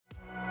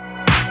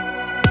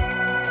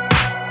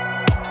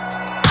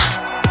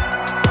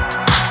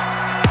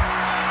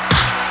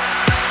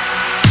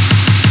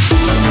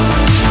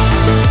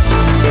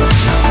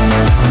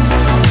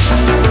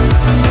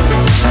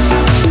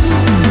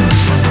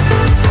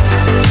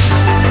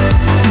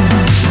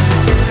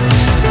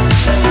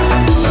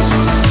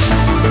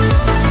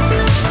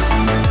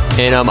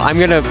And I'm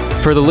gonna,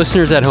 for the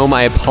listeners at home,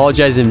 I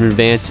apologize in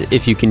advance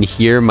if you can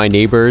hear my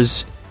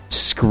neighbors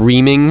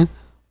screaming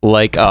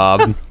like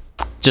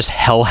just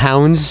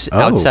hellhounds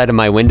outside of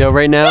my window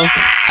right now.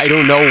 I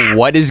don't know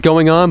what is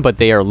going on, but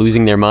they are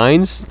losing their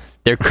minds.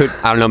 There could,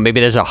 I don't know,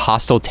 maybe there's a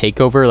hostile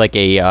takeover, like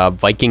a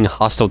Viking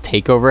hostile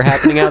takeover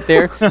happening out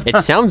there. It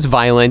sounds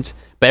violent,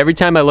 but every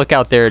time I look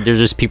out there, there's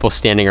just people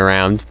standing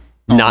around,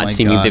 not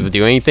seeming to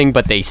do anything,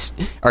 but they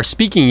are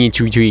speaking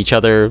to each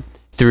other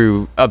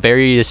through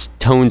various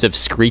tones of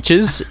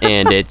screeches,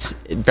 and it's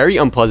very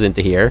unpleasant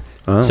to hear.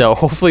 So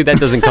hopefully that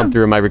doesn't come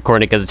through in my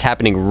recording, because it's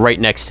happening right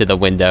next to the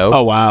window.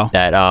 Oh, wow.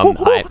 That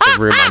the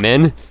room I'm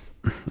in.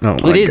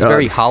 It is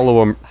very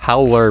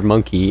howler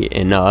monkey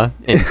in tone.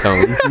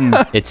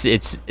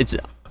 It's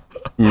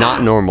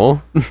not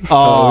normal.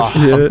 Oh,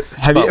 shit.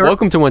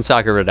 Welcome to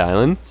Woonsocket, Rhode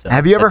Island. So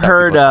have you ever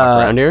heard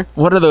around here?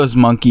 What are those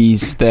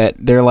monkeys that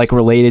they're like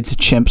related to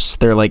chimps?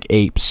 They're like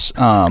apes.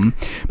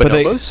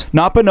 Bonobos?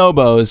 Not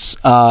bonobos.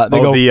 They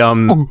go.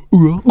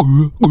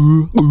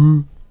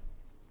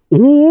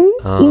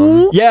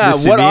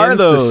 What are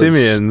those? The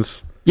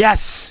simians.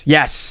 Yes,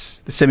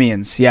 the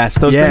simians. Yes,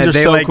 those things are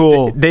so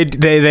cool.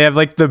 They have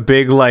like the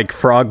big like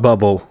frog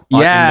bubble in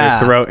their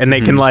throat, and they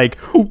can like.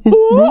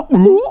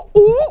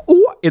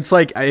 It's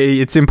like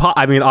it's impossible.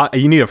 I mean,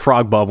 you need a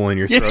frog bubble in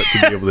your throat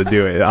to be able to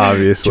do it.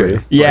 Obviously.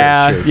 True.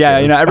 Yeah.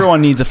 You know,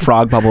 everyone needs a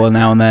frog bubble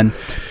now and then.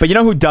 But you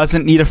know who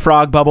doesn't need a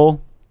frog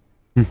bubble?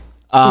 Who's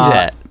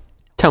that?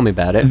 Tell me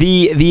about it.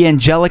 The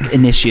Angelic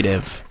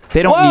Initiative.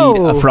 They don't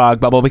need a frog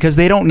bubble because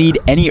they don't need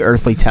any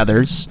earthly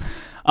tethers.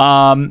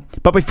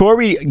 But before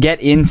we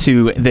get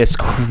into this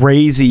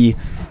crazy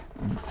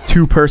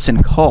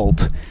 2-person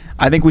cult,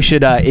 I think we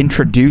should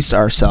introduce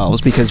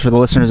ourselves, because for the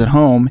listeners at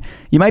home,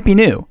 you might be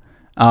new.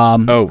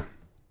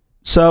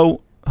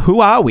 So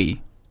who are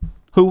we?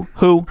 Who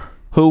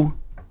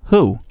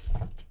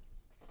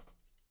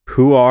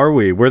are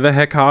we? Where the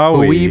heck are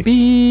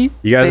we?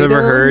 You guys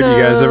ever heard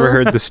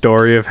the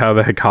story of how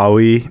the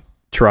Hekawi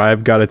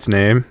tribe got its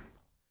name?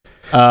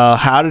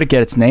 How did it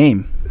get its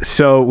name?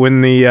 So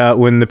when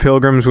the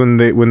pilgrims, when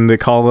the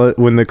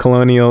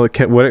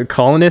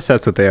colonists,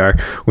 that's what they are.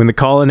 When the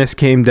colonists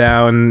came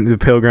down, the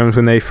pilgrims,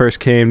 when they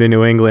first came to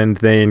New England,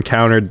 they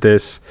encountered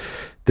this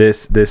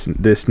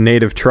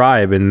native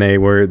tribe, and they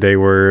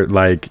were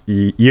like,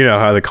 you know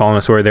how the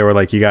colonists were. They were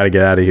like, you got to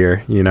get out of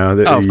here, you know.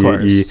 Of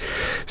course.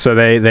 So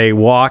they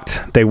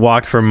walked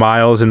for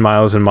miles and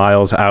miles and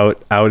miles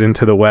out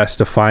into the west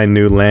to find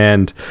new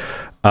land.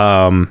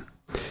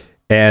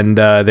 And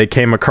they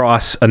came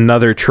across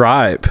another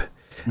tribe,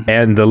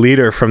 and the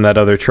leader from that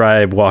other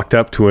tribe walked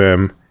up to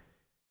him,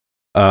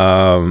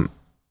 and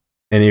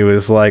he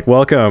was like,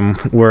 "Welcome.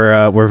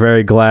 We're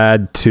very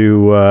glad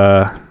to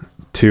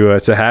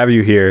have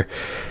you here."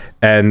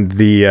 And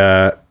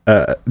the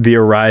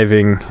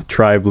arriving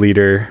tribe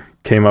leader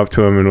came up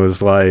to him and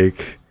was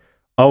like,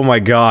 "Oh my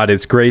God,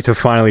 it's great to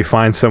finally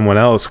find someone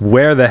else.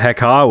 Where the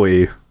heck are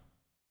we?"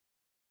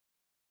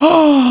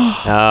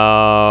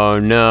 Oh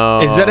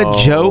no! Is that a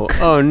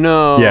joke? Oh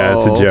no! Yeah,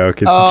 it's a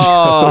joke. It's a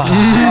joke.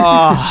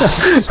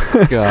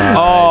 God.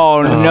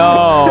 Oh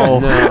no!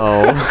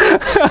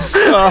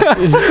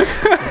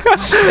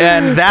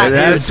 And that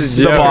is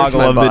the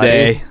boggle of the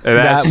day.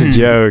 That's a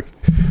joke.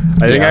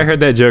 I think I heard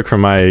that joke from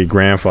my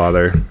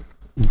grandfather.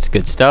 It's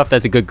good stuff.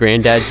 That's a good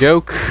granddad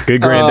joke.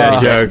 Good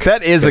granddad joke.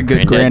 That is a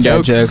good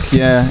granddad joke.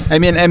 Yeah. I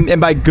mean,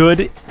 and by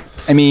good,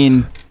 I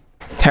mean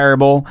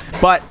terrible.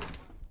 But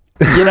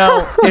you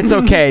know, it's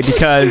okay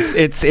because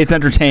it's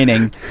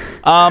entertaining.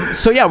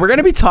 So yeah, we're going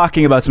to be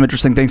talking about some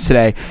interesting things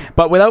today.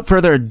 But without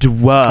further ado,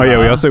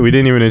 we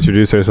didn't even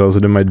introduce ourselves.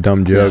 I did my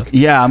dumb joke.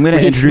 Yeah, I'm going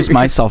to introduce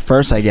myself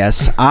first, I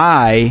guess.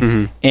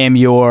 I am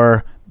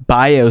your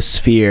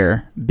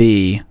Biosphere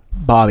B,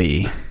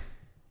 Bobby.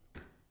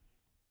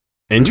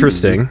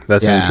 Interesting.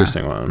 That's an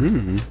interesting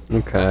one.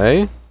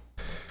 Okay.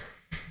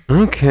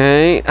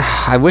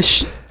 I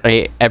wish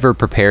I ever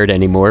prepared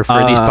anymore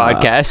for these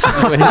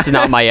podcasts when it's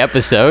not my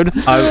episode.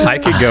 I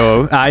could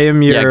go. I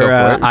am your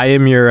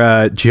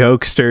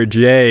jokester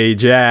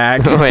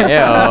Jack.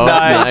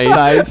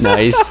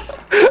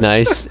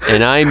 Nice.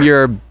 And I'm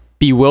your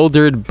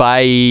bewildered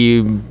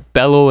by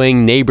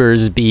bellowing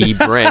neighbors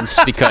Brent,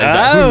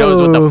 because who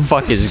knows what the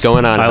fuck is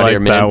going on out here,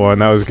 man. That one.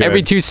 That was good.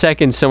 Every 2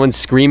 seconds, someone's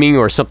screaming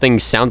or something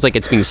sounds like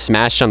it's being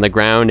smashed on the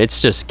ground.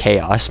 It's just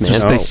chaos, man.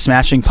 So they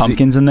smashing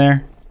pumpkins in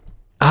there?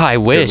 Oh, I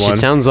wish. It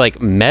sounds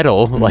like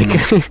metal. Like,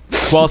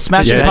 well,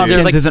 Smashing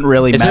Pumpkins isn't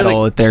really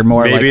metal. They're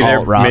more like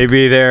alt rock.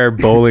 Maybe they're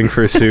bowling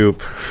for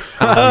soup.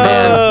 Oh,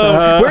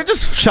 man. We're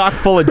just chock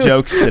full of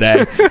jokes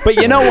today. But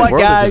you know what, the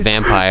world guys? Is a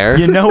vampire.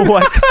 You know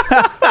what?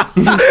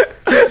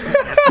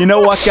 You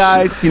know what,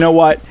 guys? You know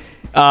what?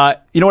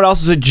 You know what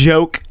else is a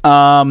joke?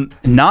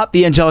 Not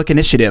the Angelic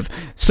Initiative.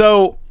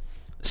 So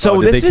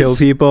did they kill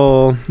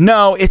people?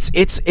 No,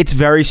 it's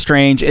very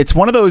strange. It's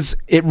one of those.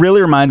 It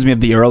really reminds me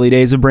of the early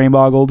days of Brain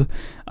Boggled,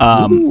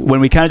 when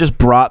we kind of just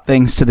brought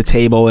things to the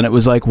table, and it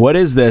was like, "What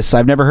is this?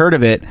 I've never heard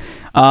of it."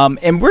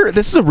 And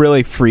this is a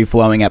really free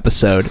flowing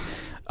episode.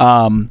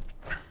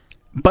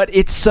 But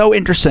it's so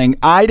interesting.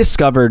 I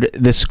discovered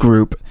this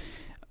group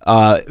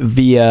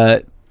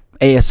via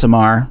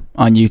ASMR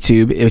on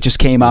YouTube. It just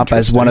came up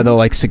as one of the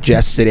like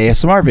suggested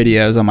ASMR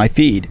videos on my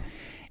feed.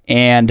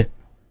 And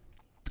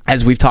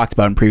as we've talked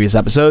about in previous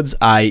episodes,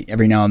 I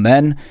every now and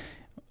then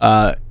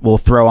will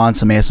throw on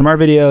some ASMR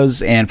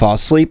videos and fall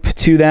asleep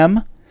to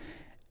them.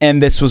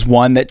 And this was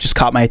one that just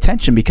caught my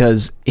attention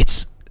because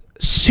it's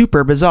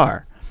super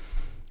bizarre.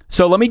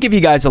 So let me give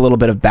you guys a little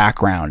bit of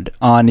background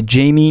on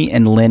Jamie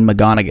and Lynn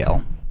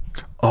McGonigal.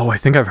 Oh, I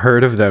think I've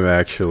heard of them,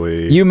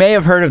 actually. You may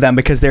have heard of them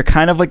because they're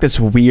kind of like this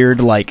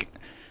weird, like,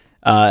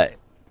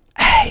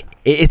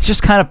 it's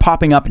just kind of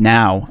popping up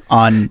now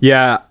on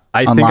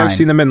I think I've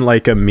seen them in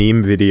like a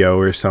meme video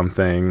or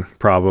something,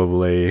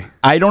 probably.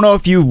 I don't know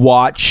if you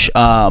watch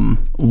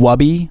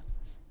Wubby,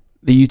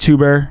 the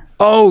YouTuber.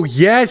 Oh,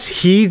 yes,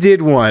 he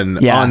did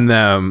one on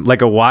them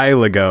like a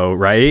while ago,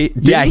 right?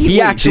 Didn't he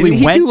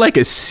do like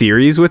a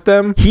series with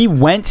them? He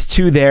went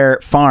to their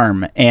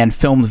farm and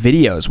filmed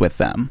videos with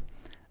them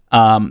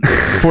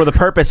for the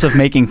purpose of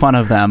making fun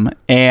of them.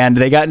 And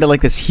they got into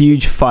like this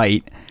huge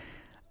fight.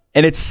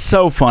 And it's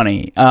so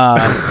funny.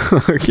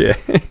 Okay.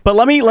 But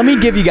let me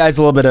give you guys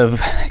a little bit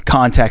of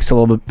context, a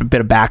little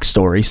bit of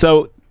backstory.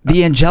 So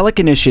the Angelic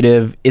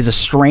Initiative is a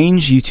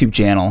strange YouTube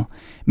channel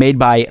made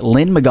by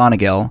Lynn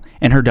McGonigal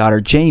and her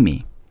daughter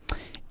Jamie.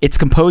 It's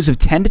composed of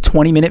 10 to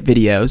 20 minute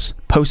videos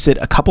posted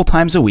a couple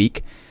times a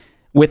week,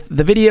 with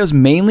the videos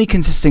mainly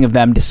consisting of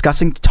them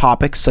discussing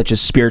topics such as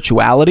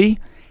spirituality,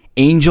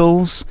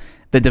 angels,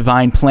 the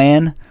divine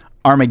plan,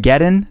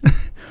 Armageddon,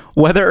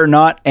 whether or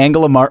not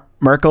Angela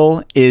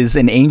Merkel is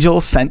an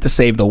angel sent to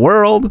save the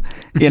world,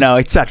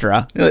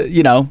 etc.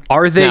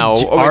 Are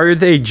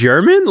they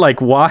German?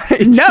 Like, why?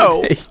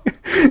 No.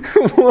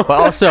 But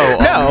also,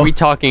 are we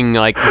talking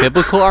like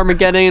biblical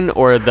Armageddon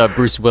or the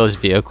Bruce Willis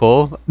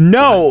vehicle?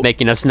 No.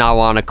 Making us not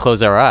want to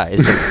close our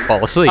eyes and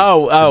fall asleep.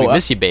 We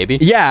miss you, baby.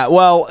 Yeah,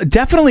 well,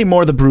 definitely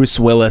more the Bruce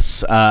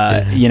Willis,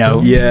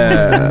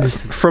 Yeah.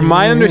 From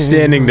my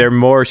understanding, they're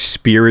more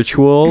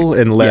spiritual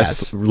and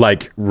less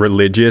like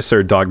religious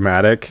or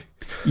dogmatic.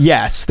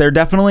 Yes, they're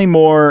definitely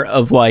more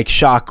of like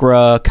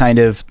chakra, kind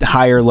of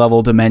higher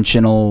level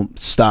dimensional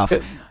stuff.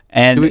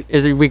 And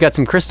we got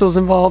some crystals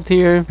involved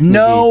here?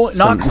 No,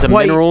 not quite. Some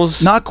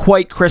minerals? Not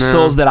quite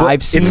crystals that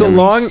I've seen.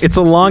 It's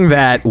along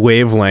that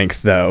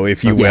wavelength, though,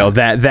 if you will.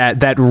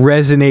 That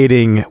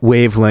resonating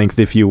wavelength,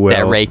 if you will.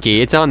 That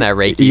Reiki. It's on that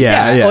Reiki.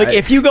 Yeah. Like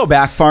if you go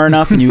back far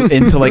enough and you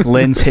into like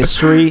Lynn's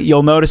history,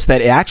 you'll notice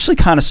that it actually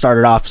kind of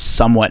started off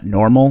somewhat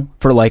normal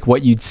for like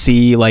what you'd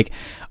see, like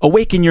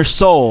awaken your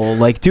soul,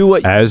 like do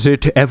what as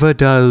it ever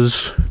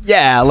does.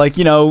 Yeah, like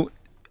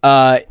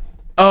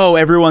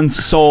everyone's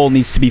soul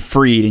needs to be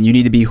freed and you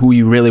need to be who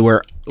you really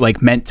were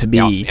like meant to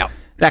be. Yep.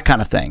 That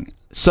kind of thing.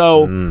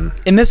 So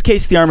in this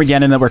case, the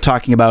Armageddon that we're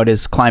talking about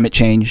is climate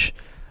change.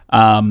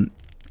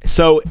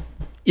 So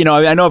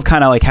I know I've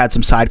kind of like had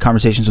some side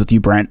conversations with you,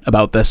 Brent,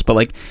 about this, but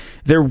like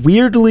they're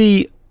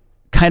weirdly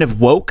kind of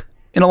woke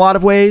in a lot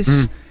of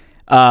ways.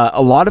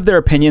 A lot of their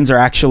opinions are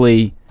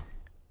actually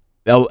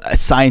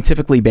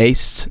scientifically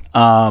based.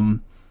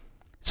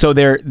 So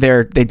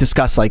they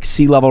discuss like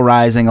sea level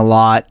rising a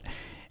lot,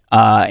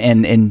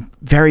 and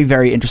very,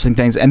 very interesting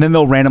things. And then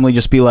they'll randomly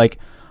just be like,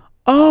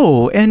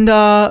 oh, and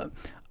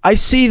I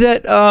see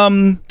that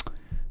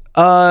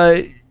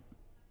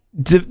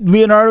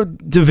Leonardo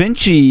da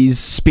Vinci's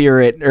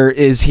spirit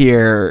is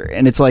here.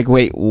 And it's like,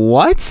 wait,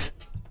 what?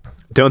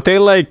 Don't they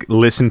like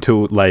listen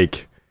to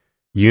like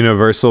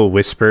universal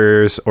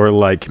whispers or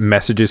like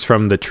messages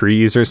from the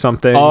trees or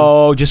something?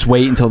 Oh, just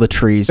wait until the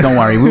trees. Don't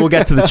worry, we will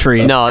get to the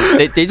trees. No,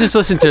 they just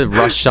listen to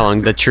Rush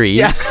song, The Trees.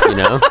 Yeah.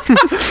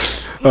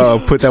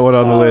 Put that one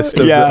on the list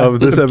of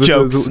this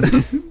episode. Jokes.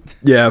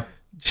 Yeah,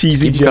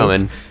 cheesy Keep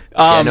jokes.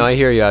 coming. I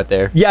hear you out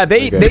there. Yeah,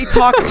 they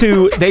talk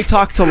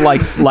to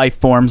like life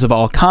forms of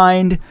all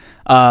kind.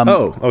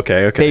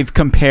 Okay. They've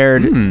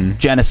compared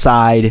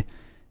genocide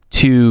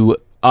to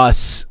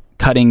us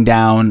cutting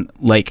down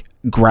like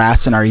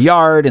grass in our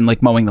yard and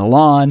like mowing the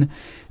lawn.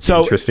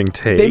 So interesting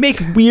take. They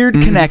make weird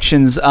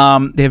connections.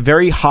 They have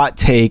very hot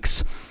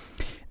takes.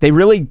 They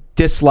really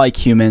dislike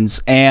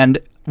humans, and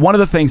one of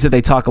the things that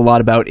they talk a lot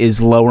about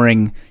is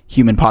lowering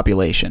human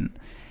population.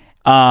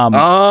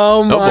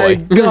 Oh my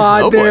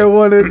god, they're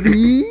one of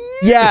these.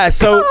 Yeah,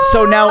 so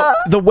now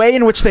the way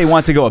in which they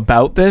want to go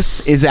about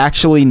this is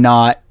actually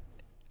not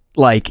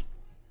like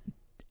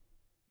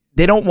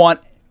they don't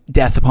want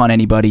death upon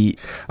anybody.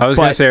 I was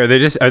gonna say, are they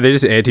just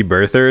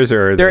anti-birthers,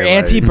 or they're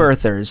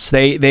anti-birthers?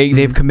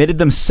 They've committed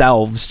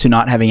themselves to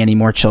not having any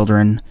more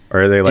children,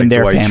 or are they like in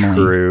their Dwight family.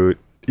 Schrute?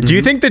 Do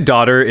you think the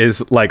daughter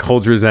is like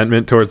holds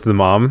resentment towards the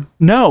mom?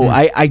 No,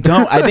 I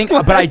don't. I think,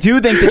 but I do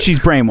think that she's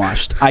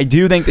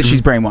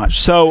brainwashed.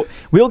 So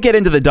we'll get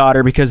into the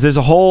daughter because there's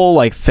a whole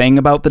like thing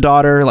about the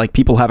daughter. Like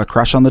people have a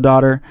crush on the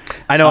daughter.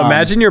 I know.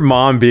 Imagine your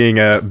mom being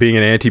an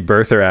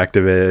anti-birther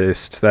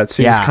activist. That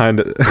seems kind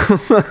of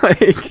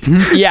like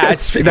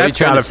that's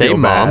gotta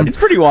feel bad. It's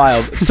pretty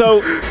wild.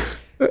 So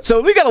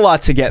So we got a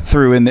lot to get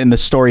through in the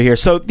story here.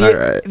 So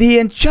the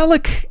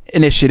Angelic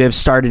Initiative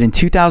started in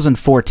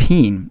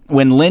 2014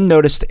 when Lynn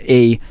noticed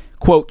a,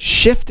 quote,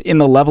 shift in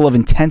the level of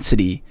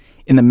intensity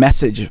in the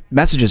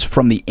messages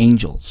from the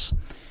angels.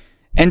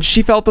 And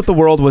she felt that the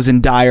world was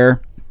in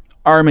dire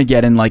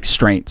Armageddon-like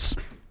straits.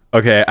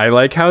 Okay, I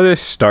like how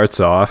this starts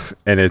off,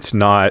 and it's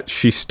not.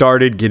 She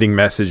started getting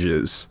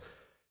messages.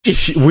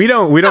 We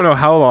don't know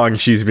how long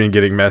she's been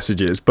getting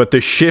messages, but the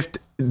shift.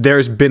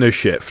 There's been a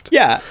shift.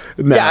 Yeah,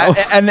 now.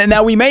 Yeah, and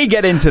now we may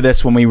get into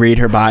this when we read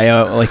her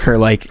bio, like her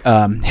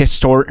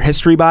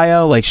history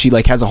bio. Like she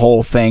has a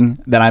whole thing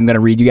that I'm gonna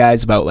read you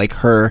guys about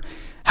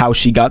how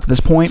she got to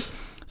this point.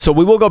 So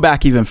we will go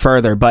back even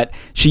further. But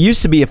she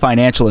used to be a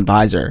financial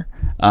advisor.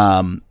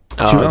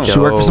 She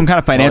worked for some kind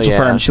of financial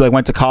firm. She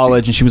went to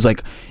college and she was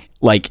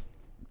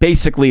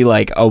basically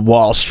a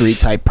Wall Street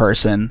type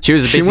person. She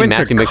was basically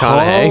Matthew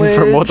McConaughey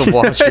from Wolf of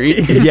Wall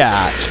Street.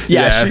 Yeah.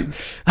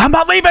 I'm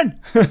not leaving.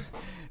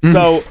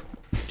 So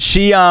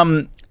she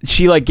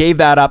gave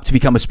that up to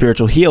become a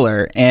spiritual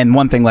healer, and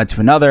one thing led to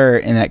another,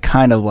 and that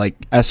kind of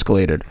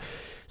escalated.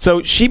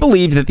 So she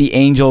believed that the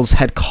angels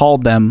had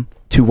called them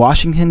to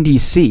Washington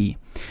D.C.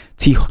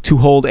 to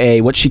hold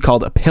what she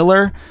called a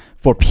pillar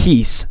for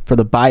peace for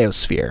the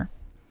biosphere.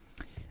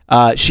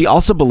 She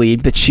also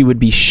believed that she would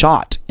be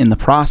shot in the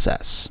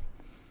process.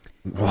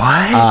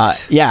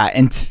 What? Yeah,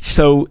 and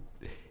so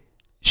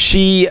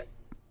she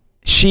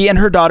and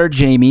her daughter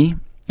Jamie,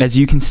 as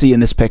you can see in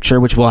this picture,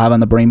 which we'll have on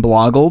the Brain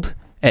Boggled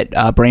at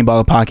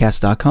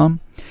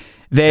brainboggledpodcast.com,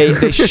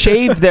 they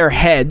shaved their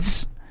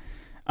heads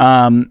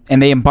and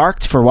they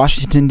embarked for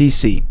Washington,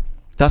 D.C.,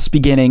 thus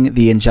beginning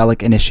the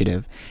Angelic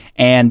Initiative.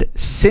 And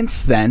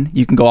since then,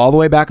 you can go all the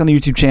way back on the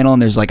YouTube channel,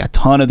 and there's a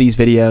ton of these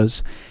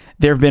videos.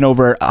 There have been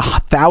over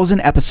 1,000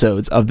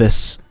 episodes of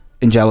this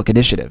Angelic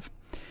Initiative.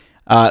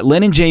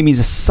 Lynn and Jamie's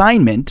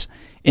assignment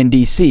in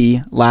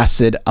D.C.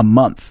 lasted a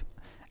month,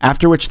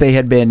 after which they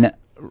had been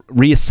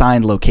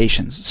reassigned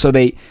locations. So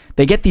they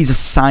get these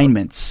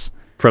assignments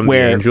from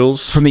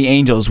the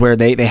angels where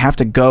they have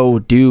to go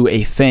do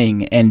a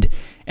thing, and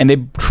they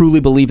truly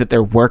believe that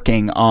they're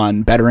working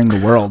on bettering the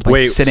world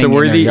by sitting in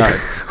their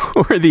yard.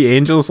 Were the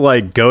angels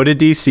go to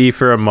DC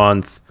for a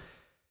month,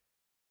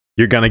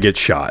 you're gonna get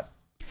shot?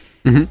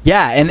 Mm-hmm.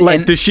 Yeah,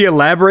 and does she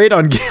elaborate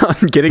on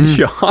getting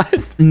shot?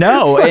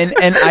 No, and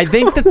I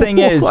think the thing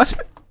is,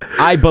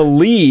 I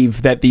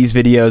believe that these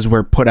videos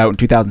were put out in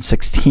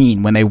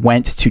 2016 when they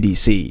went to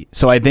DC.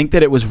 So I think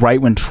that it was right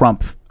when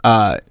Trump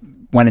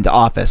went into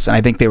office, and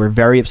I think they were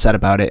very upset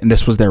about it, and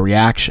this was their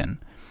reaction.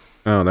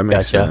 Oh, that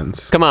makes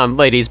sense. Come on,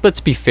 ladies, let's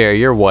be fair.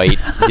 You're white.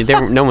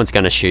 No one's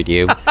gonna shoot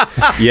you.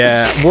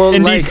 Yeah, well,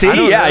 in DC,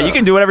 you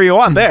can do whatever you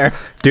want there,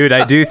 dude.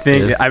 I do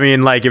think. I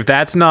mean,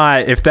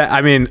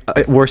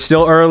 we're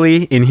still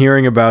early in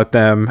hearing about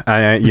them.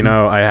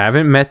 I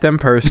haven't met them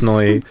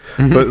personally,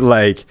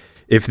 but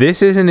if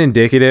this isn't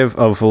indicative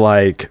of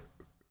fragile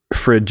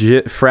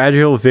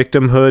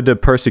victimhood, a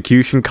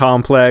persecution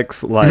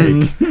complex,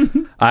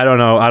 I don't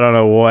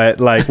know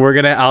what. I'm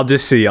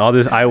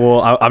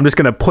just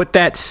gonna put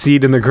that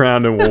seed in the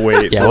ground and we'll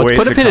wait. Yeah, let's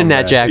put a pin in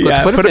that, Jack.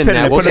 Let's put a pin in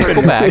that. We'll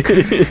circle back.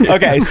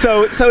 Okay,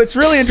 so it's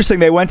really interesting.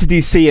 They went to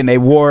DC and they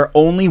wore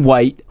only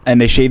white and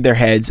they shaved their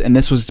heads, and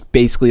this was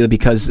basically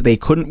because they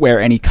couldn't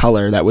wear any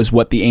color. That was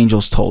what the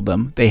angels told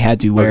them. They had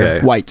to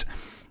wear white.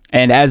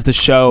 And as the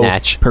show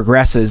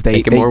progresses,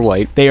 they more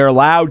white. They are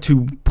allowed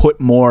to put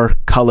more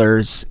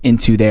colors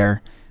into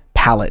their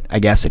palette, I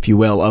guess, if you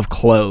will, of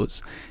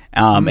clothes.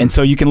 And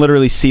so you can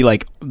literally see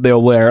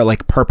they'll wear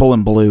purple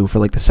and blue for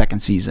the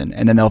second season,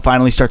 and then they'll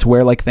finally start to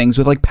wear things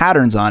with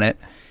patterns on it,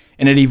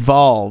 and it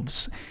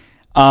evolves.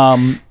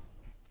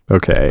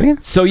 Okay.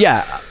 So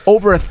yeah,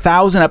 over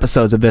 1,000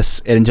 episodes of this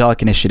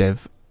Angelic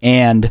Initiative,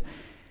 and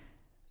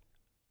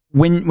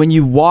when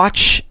you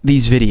watch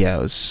these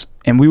videos,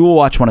 and we will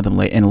watch one of them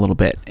in a little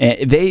bit,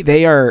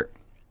 they are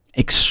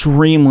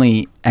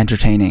extremely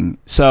entertaining.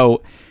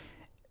 So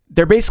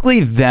they're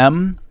basically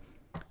them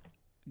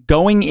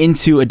going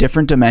into a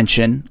different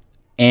dimension,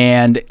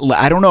 and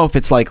I don't know if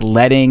it's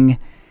letting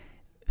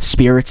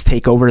spirits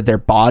take over their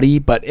body,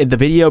 but the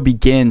video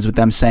begins with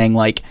them saying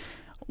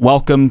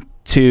welcome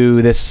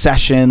to this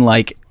session,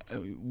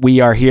 we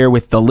are here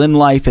with the Lynn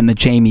life and the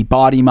Jamie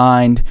body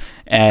mind,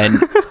 and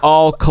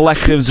all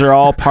collectives are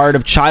all part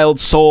of child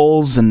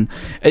souls, and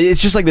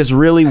it's just this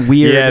really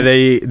weird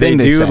they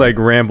do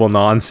ramble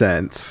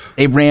nonsense.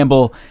 They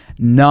ramble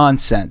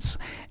nonsense.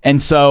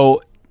 And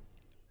so,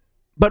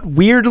 but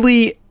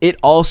weirdly, it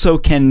also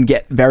can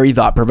get very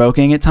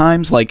thought-provoking at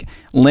times.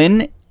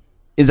 Lynn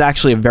is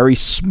actually a very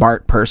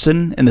smart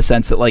person in the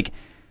sense that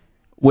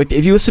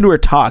if you listen to her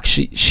talk,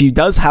 she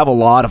does have a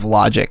lot of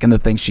logic in the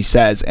things she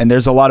says, and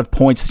there's a lot of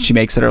points that she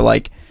makes that are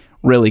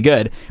really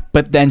good.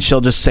 But then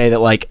she'll just say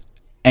that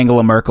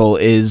Angela Merkel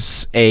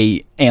is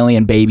a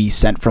alien baby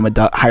sent from a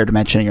higher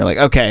dimension, and you're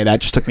okay,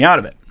 that just took me out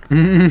of it.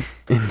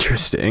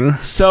 Interesting.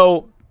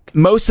 So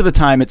most of the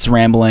time it's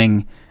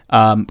rambling,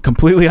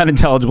 completely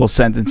unintelligible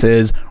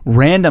sentences,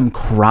 random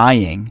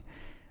crying.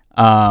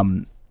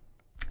 And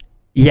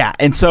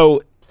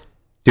so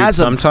Dude,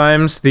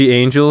 sometimes the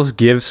angels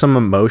give some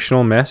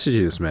emotional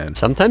messages, man.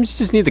 Sometimes you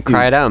just need to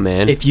cry it out,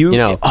 man. If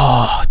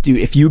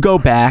you go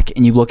back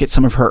and you look at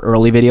some of her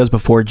early videos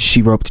before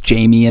she roped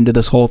Jamie into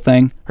this whole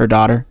thing, her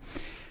daughter,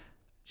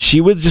 she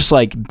would just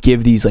like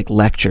give these like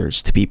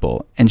lectures to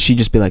people, and she'd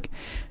just be like,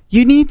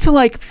 you need to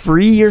like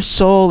free your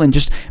soul and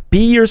just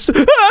be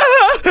yourself.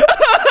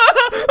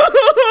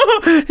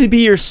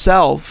 Be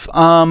yourself.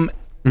 And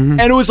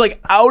it was like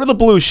out of the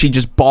blue, she'd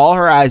just bawl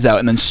her eyes out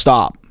and then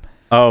stop.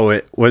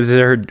 Oh, was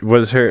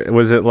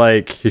it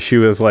like she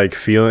was like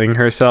feeling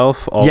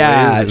herself always?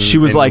 Yeah, she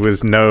was like,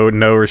 was no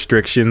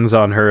restrictions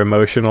on her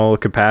emotional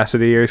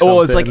capacity or something.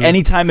 Oh, it's like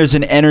anytime there's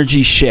an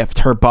energy shift,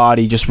 her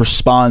body just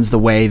responds the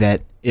way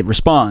that it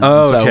responds.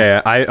 Oh,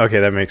 okay.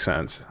 That makes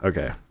sense.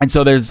 Okay. And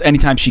so there's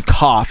anytime she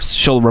coughs,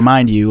 she'll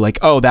remind you like,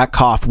 oh, that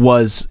cough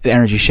was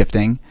energy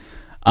shifting.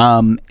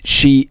 And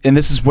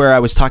this is where I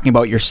was talking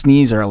about your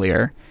sneeze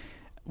earlier.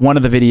 One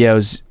of the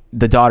videos,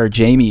 the daughter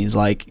Jamie is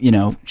like,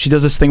 she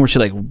does this thing where she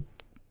like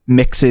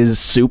mixes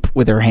soup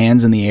with her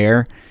hands in the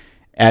air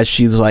as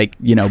she's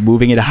like,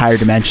 moving into higher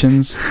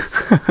dimensions.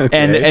 Okay.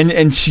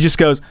 And she just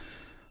goes,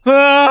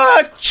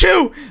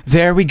 chew.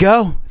 There we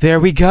go.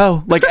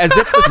 Like as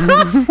if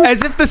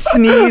the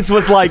sneeze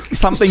was like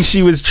something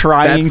she was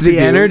trying That's to the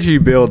do. energy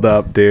build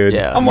up, dude.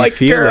 Yeah. I'm like,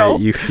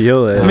 girl, you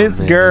feel it. Miss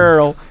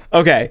Girl.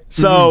 Okay.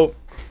 So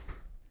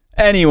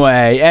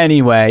anyway,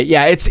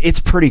 yeah, it's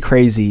pretty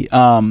crazy.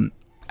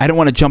 I don't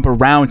want to jump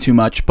around too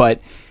much, but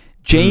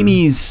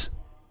Jamie's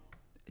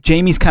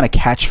kind of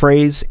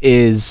catchphrase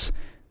is,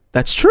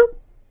 that's true.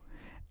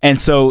 And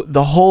so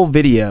the whole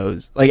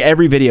videos, like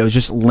every video is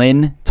just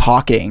Lynn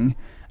talking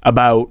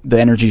about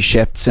the energy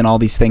shifts and all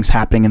these things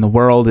happening in the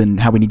world and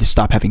how we need to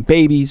stop having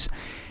babies.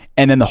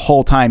 And then the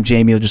whole time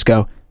Jamie will just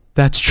go,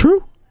 that's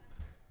true.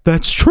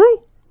 That's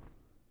true.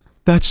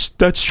 That's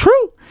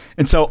true.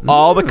 And so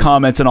all the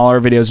comments in all our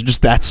videos are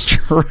just, that's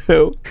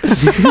true.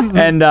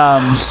 And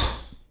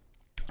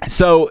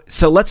so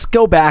let's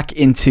go back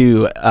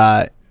into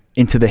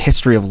the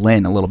history of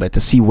Lynn a little bit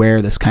to see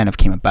where this kind of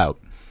came about.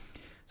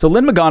 So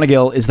Lynn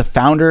McGonigal is the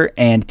founder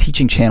and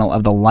teaching channel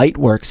of the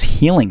Lightworks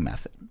healing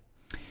method.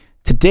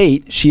 To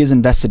date, she has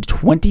invested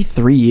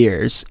 23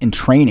 years in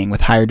training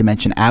with higher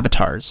dimension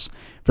avatars.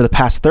 For the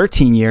past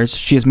 13 years,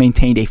 she has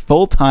maintained a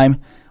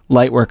full-time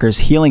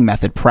Lightworkers healing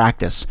method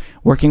practice,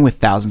 working with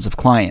thousands of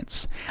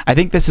clients. I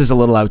think this is a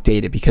little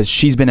outdated because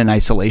she's been in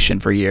isolation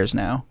for years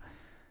now.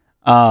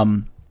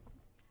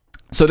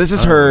 So this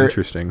is her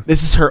interesting.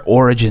 This is her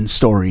origin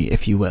story,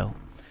 if you will.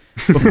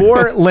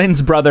 Before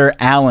Lynn's brother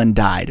Alan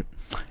died,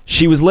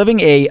 she was living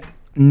a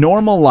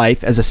normal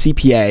life as a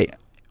CPA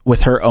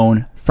with her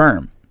own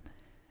firm.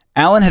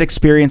 Alan had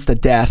experienced a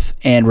death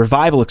and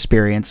revival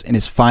experience in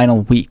his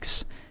final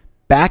weeks.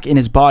 Back in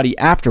his body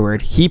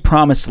afterward, he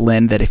promised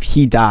Lynn that if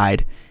he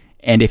died,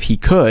 and if he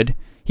could,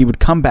 he would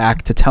come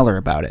back to tell her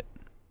about it.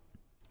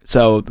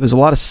 So there's a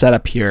lot of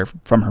setup here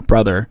from her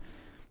brother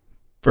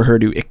for her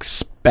to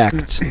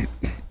expect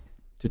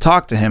to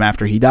talk to him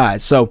after he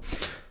dies. So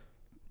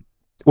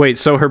wait,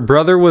 so her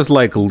brother was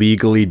like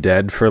legally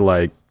dead for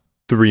like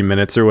 3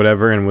 minutes or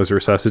whatever and was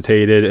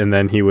resuscitated, and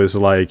then he was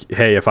like,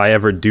 hey, if I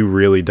ever do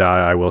really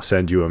die, I will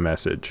send you a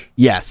message.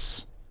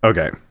 Yes.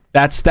 Okay.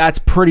 That's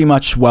pretty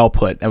much well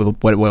put,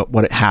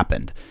 what it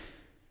happened.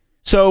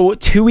 So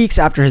 2 weeks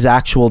after his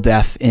actual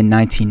death in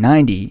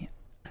 1990,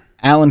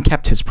 Alan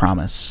kept his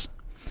promise.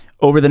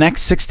 Over the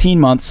next 16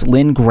 months,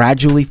 Lynn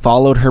gradually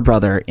followed her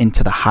brother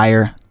into the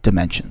higher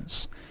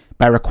dimensions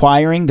by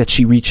requiring that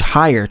she reach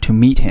higher to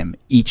meet him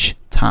each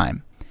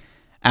time.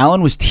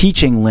 Alan was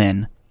teaching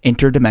Lynn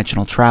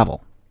interdimensional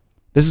travel.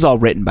 This is all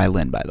written by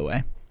Lynn, by the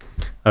way.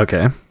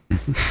 Okay.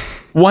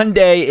 One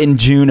day in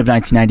June of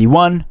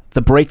 1991,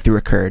 the breakthrough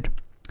occurred.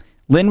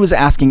 Lynn was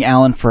asking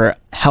Alan for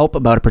help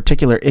about a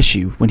particular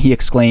issue when he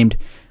exclaimed,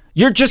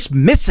 "You're just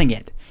missing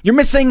it. You're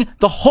missing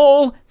the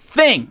whole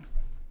thing."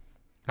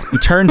 He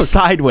turned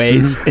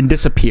sideways and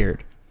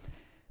disappeared.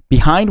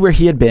 Behind where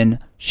he had been,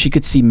 she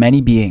could see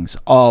many beings,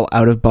 all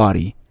out of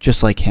body,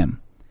 just like him.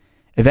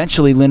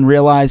 Eventually, Lynn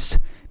realized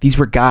these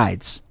were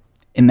guides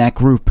in that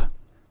group.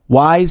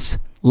 Wise,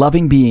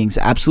 loving beings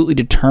absolutely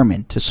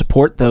determined to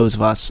support those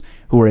of us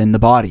who were in the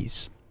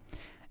bodies.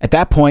 At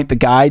that point, the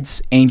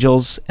guides,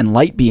 angels, and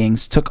light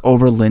beings took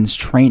over Lynn's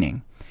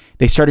training.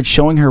 They started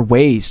showing her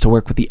ways to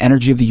work with the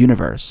energy of the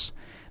universe.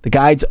 The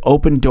guides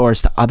opened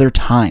doors to other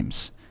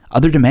times,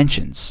 other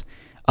dimensions,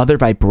 other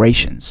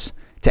vibrations,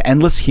 to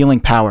endless healing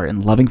power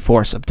and loving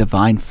force of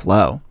divine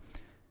flow.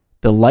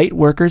 The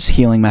Lightworkers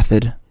healing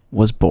method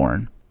was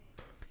born.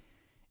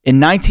 In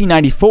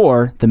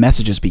 1994, the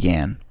messages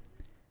began.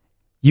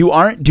 You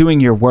aren't doing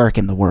your work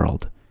in the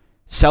world.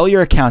 Sell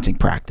your accounting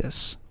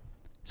practice.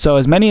 So,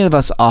 as many of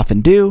us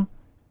often do,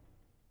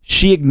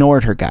 she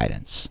ignored her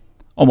guidance.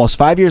 Almost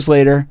 5 years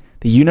later,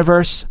 the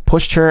universe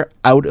pushed her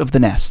out of the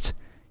nest.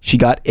 She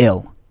got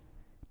ill,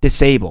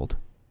 disabled,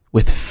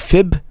 with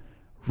fibromyalgia.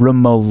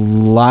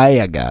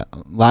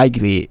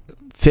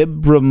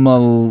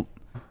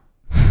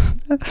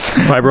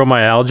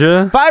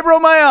 Fibromyalgia?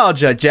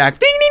 Fibromyalgia, Jack.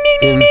 Ding, ding, ding,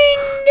 ding,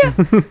 ding.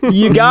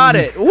 You got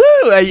it. Woo!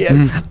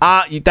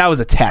 That was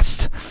a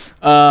test.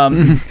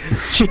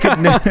 She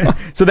could.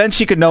 So then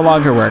she could no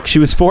longer work. She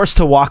was forced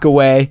to walk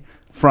away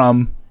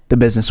from the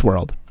business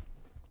world.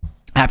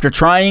 After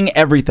trying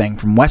everything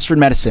from Western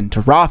medicine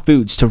to raw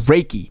foods to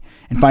Reiki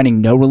and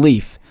finding no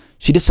relief,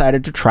 she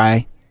decided to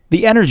try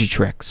the energy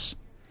tricks.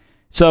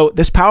 So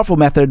this powerful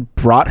method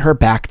brought her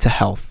back to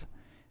health.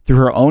 Through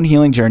her own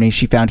healing journey,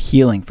 she found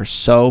healing for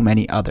so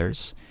many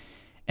others.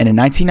 And in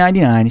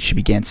 1999, she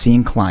began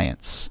seeing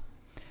clients.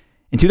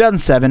 In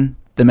 2007,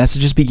 the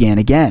messages began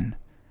again.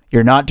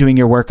 You're not doing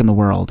your work in the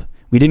world.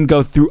 We didn't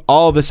go through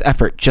all this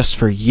effort just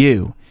for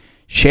you.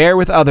 Share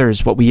with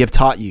others what we have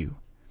taught you.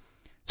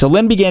 So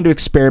Lynn began to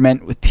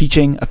experiment with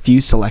teaching a few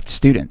select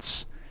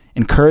students.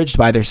 Encouraged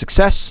by their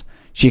success,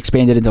 she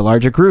expanded into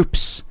larger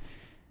groups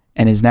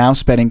and is now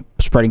spreading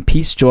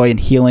peace, joy, and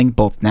healing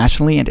both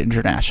nationally and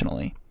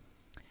internationally.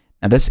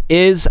 Now, this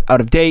is out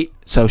of date,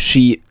 so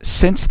she,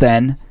 since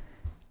then,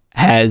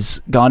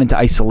 has gone into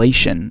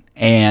isolation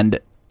and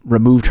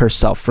removed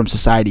herself from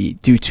society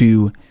due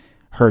to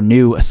her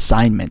new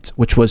assignment,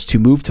 which was to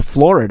move to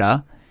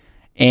Florida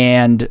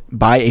and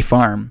buy a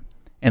farm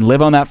and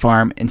live on that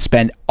farm and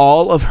spend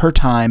all of her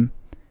time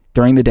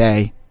during the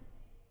day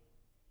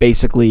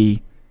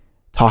basically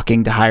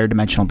talking to higher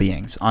dimensional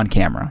beings on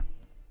camera.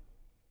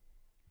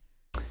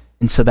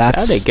 And so that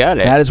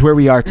is where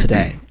we are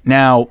today.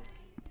 Now,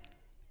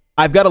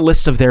 I've got a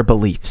list of their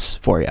beliefs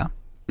for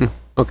you.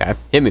 Okay.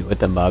 Hit me with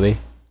them, Bobby.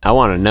 I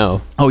want to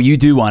know. Oh, you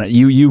do want it.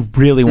 You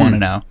really want to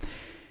know.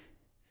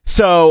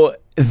 So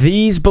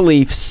these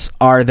beliefs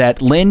are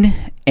that Lynn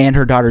and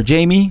her daughter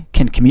Jamie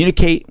can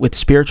communicate with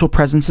spiritual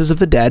presences of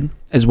the dead,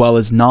 as well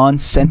as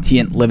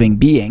non-sentient living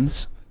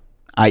beings,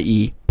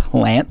 i.e.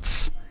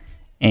 plants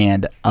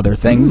and other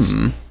things.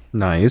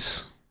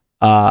 Nice.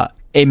 A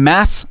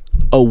mass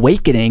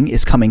awakening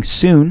is coming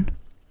soon,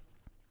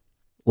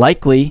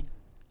 likely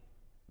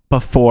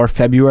before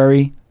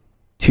February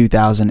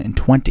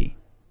 2020.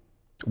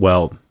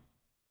 Well,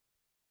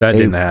 that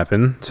didn't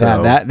happen. So.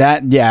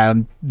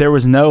 There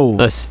was no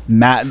the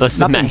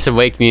mass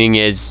awakening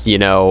is,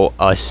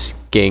 us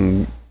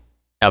getting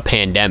a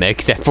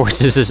pandemic that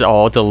forces us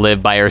all to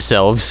live by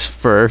ourselves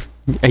for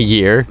a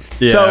year.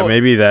 Yeah, so,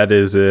 maybe that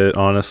is it,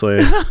 honestly.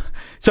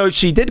 So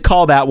she did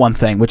call that one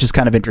thing, which is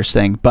kind of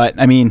interesting. But,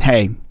 I mean,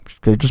 hey,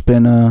 could have just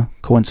been a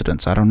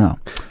coincidence. I don't know.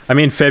 I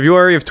mean,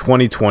 February of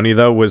 2020,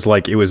 though, was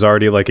it was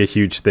already like a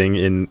huge thing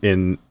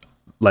in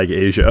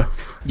Asia.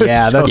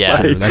 Yeah, so,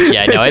 true. No,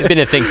 it'd been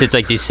a thing since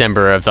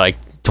December of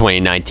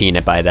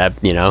 2019. By that,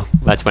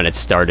 that's when it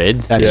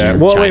started. That's true.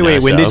 Well, China,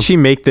 wait. When did she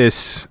make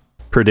this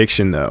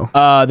prediction though?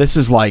 This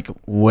is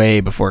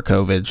way before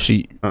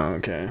COVID.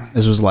 Okay.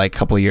 This was a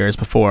couple of years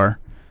before.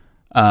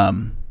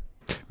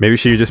 Maybe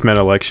she just meant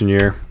election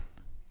year.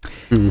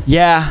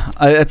 Yeah,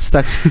 that's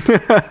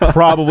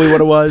probably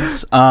what it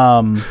was.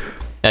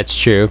 That's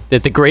true.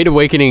 That the Great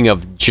Awakening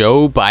of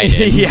Joe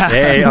Biden. Yeah.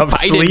 Hey, of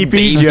Biden Sleepy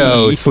baby.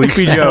 Joe.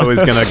 Sleepy Joe is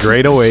gonna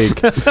great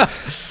awake.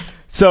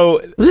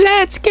 So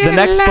let's get the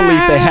next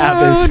belief they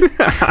have is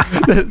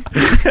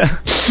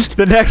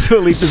the next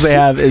belief they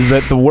have is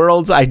that the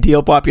world's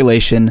ideal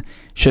population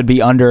should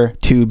be under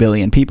 2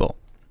 billion people,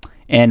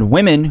 and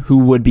women who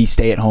would be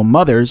stay-at-home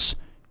mothers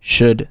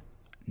should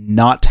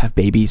not have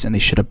babies and they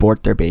should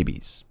abort their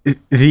babies.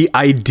 The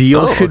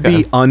ideal should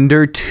be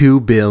under 2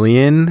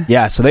 billion.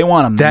 Yeah, so they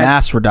want a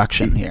mass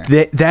reduction here.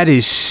 That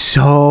is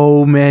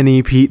so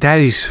many people.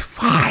 That is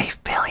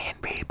 5 billion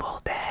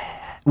people dead.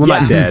 Well,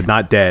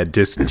 not dead.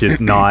 Just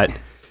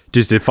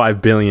a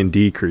 5 billion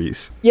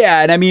decrease.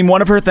 Yeah, and I mean,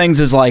 one of her things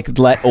is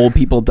let old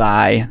people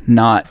die,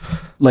 not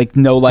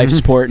no life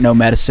support, no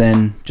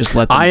medicine, just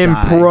let them die. I am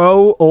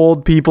pro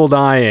old people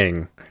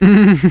dying.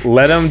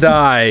 Let them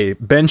die.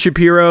 Ben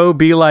Shapiro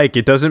be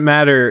it doesn't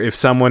matter if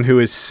someone who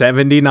is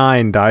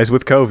 79 dies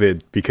with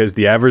COVID because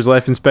the average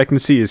life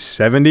expectancy is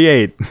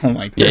 78. Oh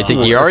my god.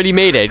 Yeah, you already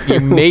made it. You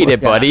made it,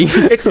 buddy.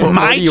 It's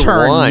my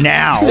turn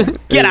now.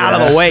 Get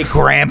out of the way,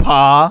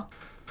 Grandpa.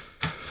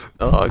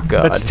 Oh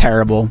god. That's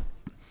terrible.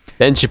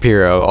 Ben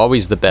Shapiro,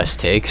 always the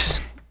best takes.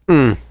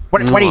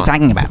 What are you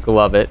talking about?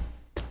 Love it.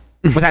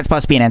 Was that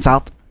supposed to be an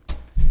insult?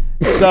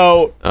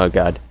 So, oh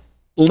god.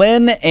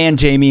 Lynn and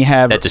Jamie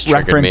have that just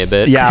triggered me a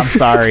bit. Yeah, I'm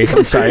sorry.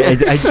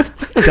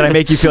 Did I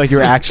make you feel like you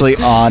were actually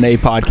on a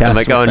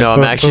podcast? I'm oh no,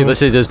 I'm actually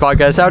listening to this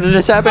podcast. How did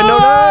this happen?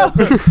 No.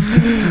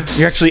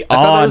 You're actually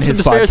on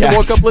his podcast. I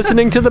woke up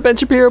listening to the Ben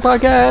Shapiro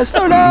podcast.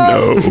 Oh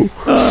no.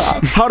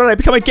 How did I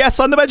become a guest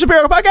on the Ben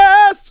Shapiro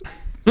podcast?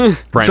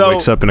 Brent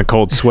wakes up in a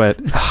cold sweat.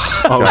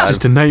 It's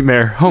just a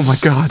nightmare. Oh my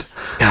god.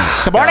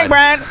 Good morning,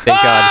 Brent. Thank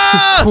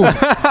God.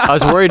 I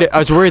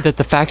was worried that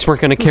the facts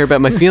weren't going to care about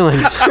my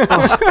feelings.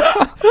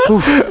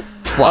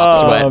 Flop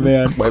sweat. Oh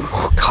man.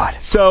 Oh god.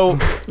 So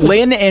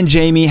Lynn and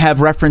Jamie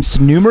have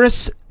referenced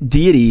numerous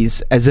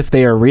deities as if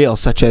they are real,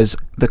 such as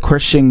the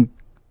Christian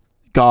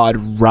god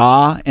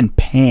Ra and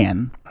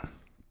Pan.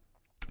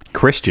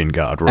 Christian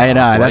god, Ra. I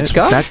know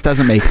that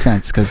doesn't make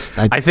sense because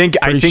I think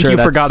you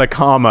forgot a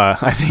comma.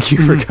 I think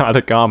you forgot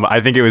a comma. I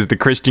think it was the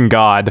Christian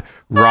god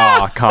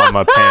Ra,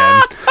 comma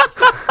Pan.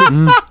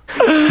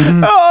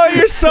 Oh,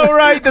 you're so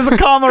right. There's a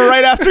comma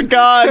right after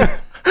God.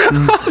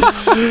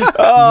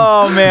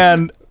 Oh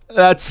man,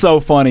 that's so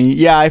funny.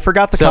 Yeah, I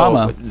forgot the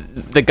comma.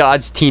 The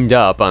gods teamed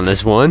up on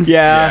this one.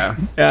 Yeah.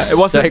 It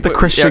wasn't Like, the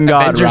Christian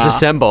God. Avengers Ra.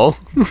 assemble.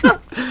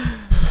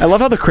 I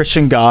love how the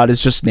Christian God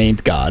is just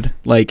named God.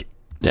 Like,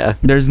 Yeah.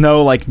 there's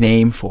no like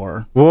name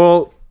for.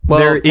 Well,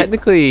 Well,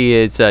 technically,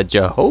 it's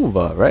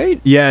Jehovah, right?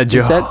 Yeah,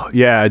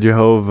 that-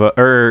 Jehovah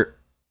or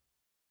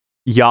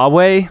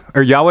Yahweh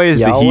is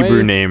the Yahweh?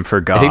 Hebrew name for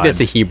God. I think that's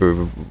the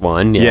Hebrew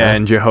one. Yeah.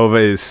 and Jehovah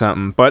is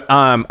something. But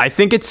I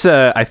honestly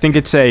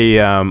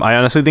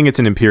think it's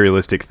an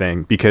imperialistic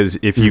thing, because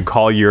if you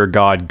call your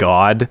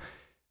God,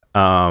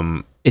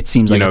 It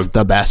seems like know, it's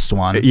the best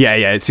one.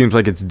 it seems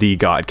like it's the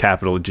God,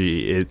 capital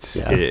G. It's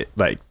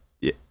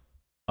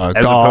Our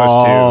As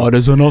God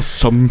is an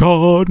awesome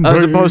God.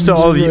 as opposed to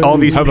all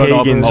these Heaven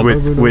up pagans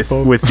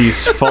above. with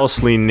these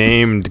falsely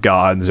named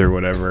gods or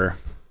whatever.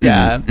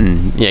 Yeah.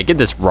 Yeah, get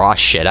this raw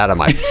shit out of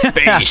my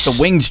face. The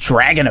winged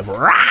dragon of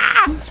Ra.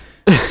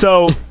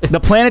 So the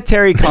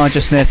planetary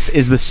consciousness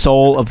is the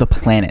soul of the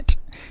planet.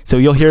 So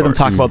you'll hear them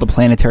talk about the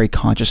planetary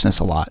consciousness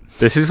a lot.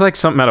 This is like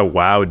something out of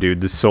WoW, dude.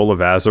 The soul of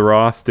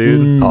Azeroth,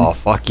 dude. Oh,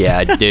 fuck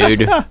yeah,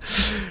 dude.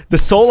 The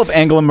soul of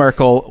Angela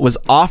Merkel was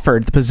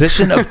offered the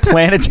position of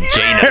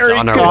planetary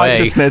on her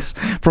consciousness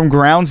from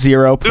ground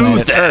zero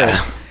planet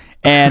Earth.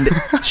 And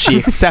she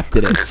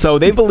accepted it. So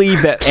they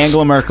believe that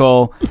Angela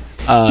Merkel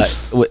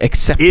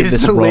accepted this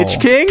Is the role. Lich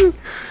King?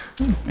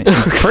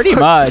 Pretty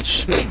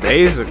much.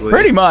 Basically.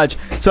 Pretty much.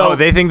 So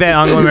they think that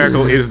Angela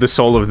Merkel is the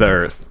soul of the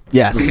Earth.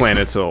 yes. The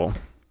planet soul.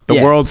 The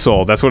Yes. world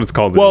soul. That's what it's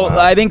called. Well,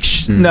 I think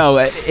no.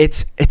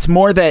 It's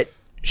more that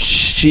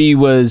she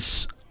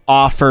was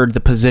offered the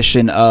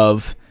position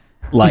of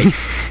like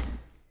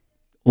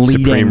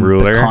leading Supreme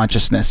ruler? the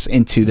consciousness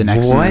into the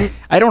next. What?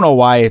 I don't know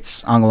why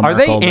it's Angela Are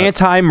they Merkel. but-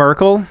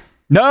 anti-Merkel?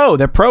 No,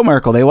 they're pro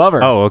Merkel. They love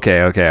her. Oh,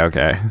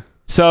 okay.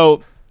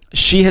 So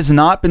she has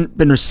not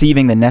been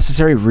receiving the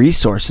necessary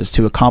resources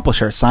to accomplish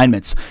her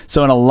assignments.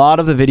 So in a lot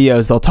of the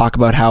videos, they'll talk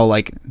about how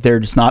like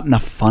there's not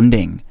enough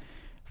funding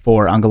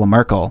for Angela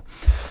Merkel.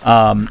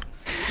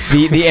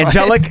 The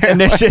Angelic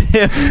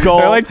Initiative goal.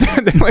 They're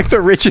like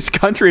the richest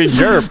country in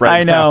Europe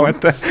right I now. know.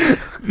 What the-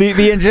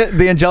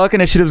 The Angelic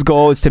Initiative's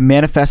goal is to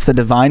manifest the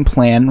divine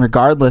plan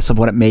regardless of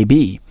what it may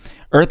be.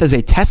 Earth is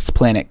a test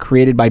planet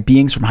created by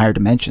beings from higher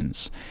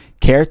dimensions.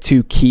 Care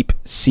to keep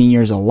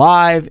seniors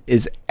alive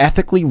is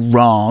ethically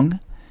wrong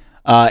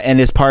and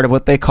is part of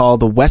what they call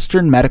the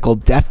Western medical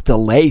death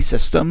delay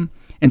system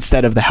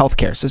instead of the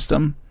healthcare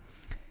system.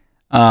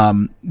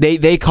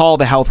 They call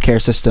the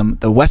healthcare system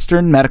the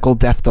Western medical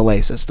death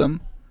delay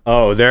system.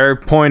 Oh, their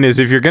point is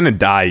if you're gonna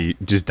die, you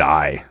just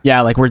die.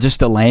 Yeah, like we're just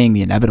delaying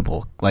the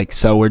inevitable. Like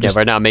so, we're just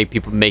we're not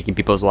making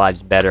people's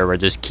lives better. We're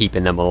just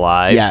keeping them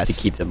alive Yes.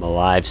 to keep them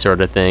alive, sort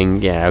of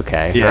thing. Yeah,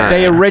 okay. Yeah.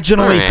 They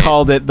originally Alright.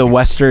 called it the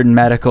Western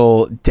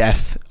medical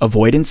death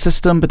avoidance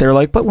system, but they're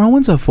like, but no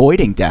one's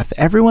avoiding death.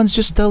 Everyone's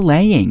just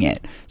delaying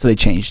it. So they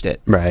changed it.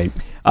 Right.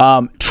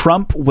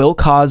 Trump will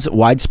cause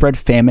widespread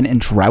famine and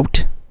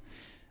drought.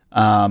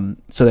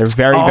 So they're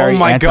very, Oh very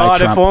my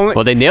god! anti-Trump. If only.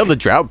 Well, they nailed the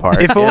drought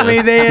part. If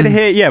only they had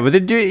hit, but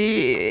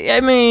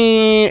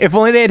if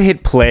only they had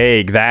hit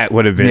plague, that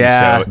would have been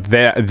Yeah.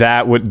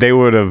 they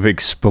would have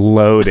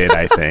exploded.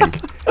 I think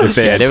if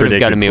they had they would have predicted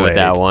gotten me with plague.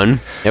 that one.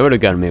 They would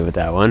have gotten me with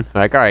that one.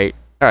 Like, all right,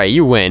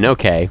 you win.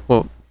 Okay,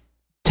 well,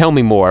 tell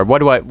me more.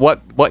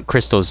 What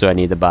crystals do I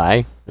need to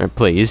buy? Or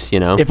please,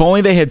 If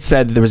only they had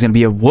said there was going to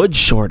be a wood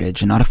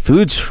shortage and not a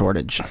food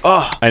shortage.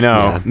 Oh, I know.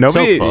 Yeah.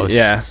 Nobody. So close.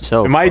 Yeah.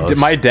 So my close.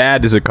 my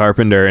dad is a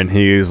carpenter, and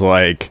he's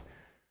like,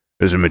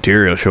 "There's a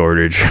material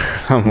shortage."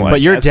 I'm like,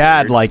 but your "That's dad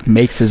weird." like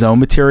makes his own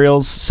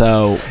materials,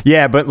 so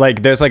Yeah, but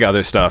like, there's like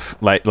other stuff,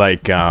 like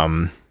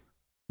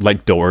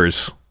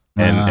doors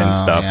and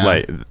stuff yeah.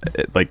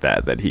 like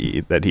that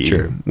he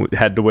Sure.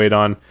 had to wait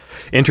on.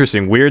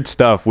 Interesting, weird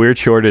stuff, weird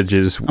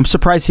shortages. I'm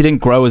surprised he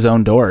didn't grow his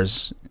own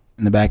doors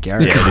in the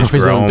backyard. Yeah, just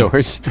his own grow 'em.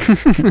 doors.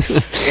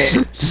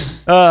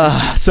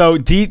 So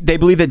they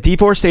believe that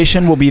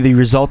deforestation will be the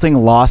resulting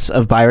loss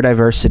of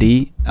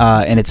biodiversity,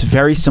 and it's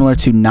very similar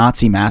to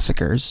Nazi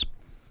massacres.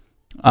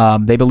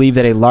 They believe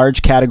that a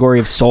large category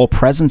of soul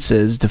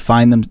presences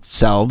define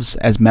themselves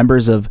as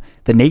members of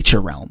the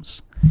nature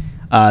realms.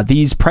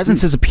 These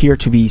presences appear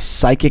to be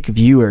psychic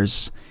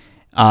viewers,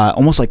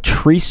 almost like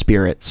tree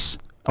spirits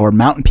or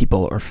mountain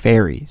people or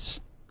fairies.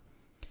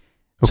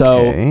 Okay.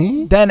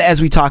 So then,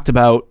 as we talked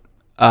about,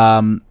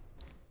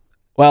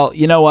 well,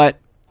 you know what?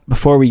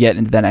 Before we get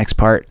into the next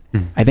part,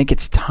 I think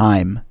it's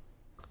time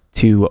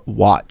to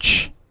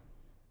watch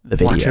the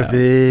video. Watch a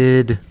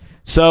vid.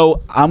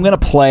 So I'm gonna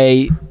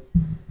play.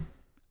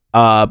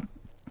 I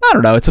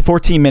don't know. It's a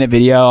 14-minute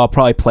video. I'll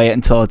probably play it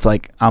until it's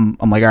like I'm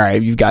like, all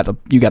right, you got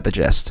the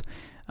gist.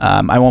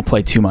 I won't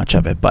play too much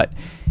of it, but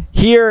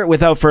here,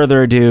 without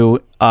further ado,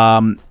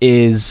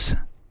 is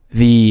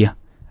the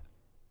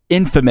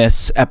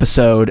infamous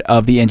episode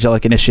of the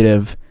Angelic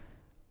Initiative.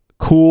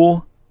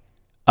 Cool.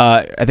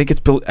 I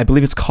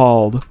believe it's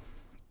called.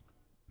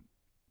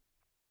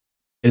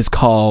 It is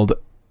called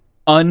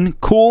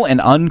uncool and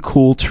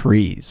uncool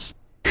trees.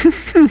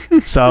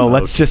 So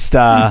let's just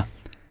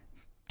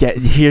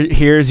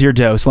here's your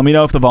dose. Let me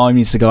know if the volume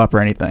needs to go up or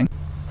anything.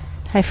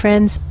 Hi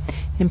friends,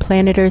 in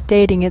Planet Earth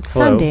Dating, it's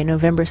Hello. Sunday,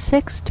 November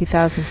 6,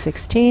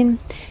 2016.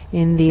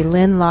 In the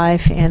Lynn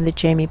Life and the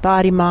Jamie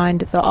Body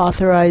Mind, the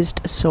authorized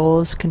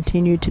souls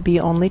continue to be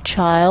only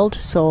child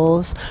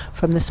souls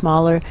from the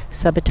smaller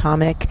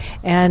subatomic,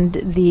 and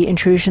the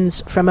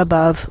intrusions from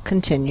above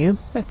continue.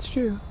 That's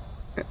true.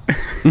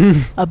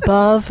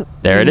 Above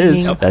There it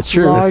is. meaning That's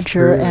true. larger That's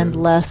true. and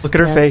less Look at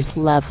her dense face.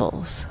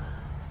 levels.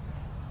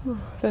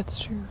 That's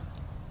true.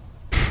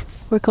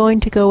 We're going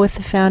to go with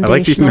the foundation.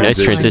 like these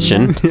Nice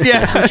transition.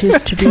 Yeah. Which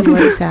is to do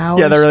what is ours.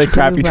 Yeah, the really to do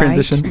crappy right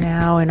transition.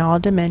 now in all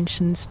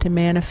dimensions to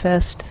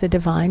manifest the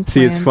divine plan.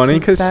 See, it's funny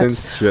because that's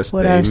since just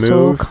what they our soul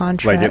move, like it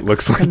contracts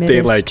looks like commit they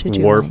us like to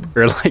warp doing.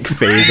 or like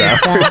phase out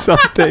or That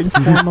something.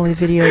 Formally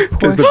video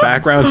Because the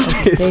background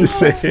stays the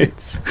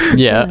same.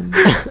 Yeah.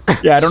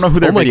 Yeah, I don't know who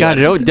they're Oh my god,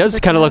 videoing. it does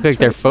kind of look like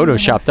they're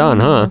photoshopped on,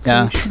 huh?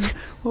 Yeah.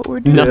 What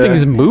we're doing.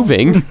 Nothing's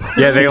moving.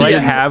 Yeah, they like Yeah.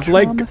 have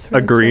like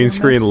a green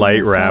screen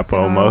light wrap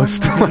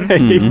almost. Like,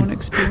 own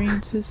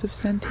experiences of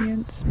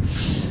sentience,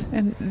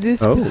 and this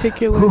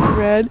particular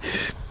thread,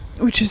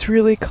 which is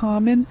really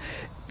common,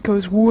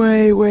 goes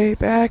way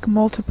back,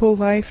 multiple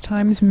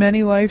lifetimes,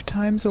 many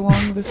lifetimes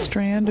along the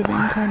strand of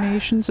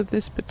incarnations of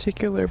this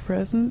particular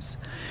presence.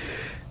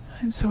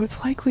 And so it's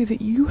likely that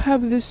you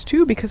have this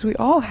too, because we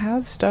all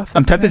have stuff.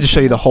 I'm tempted to show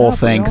you the whole We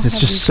thing all because it's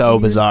have just these so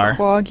weird bizarre.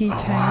 Cloggy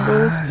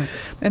tangles,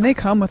 and they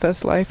come with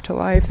us life to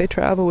life. They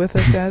travel with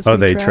us as we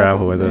they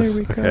travel with There us.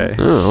 we go. Okay.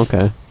 Oh,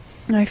 okay.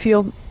 And I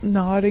feel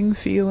nodding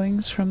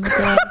feelings from the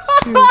grass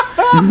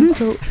too.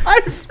 So I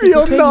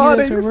feel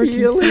nodding are working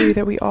theory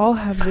that we all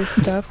have this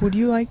stuff. Would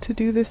you like to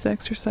do this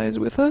exercise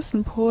with us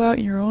and pull out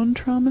your own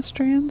trauma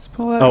strands?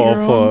 Pull out Oh,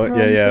 your I'll pull own out.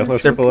 Yeah, problems yeah. there?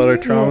 Let's pull out our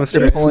trauma They're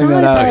strips. pulling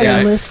that out. Yeah.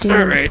 Enlisting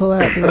to pull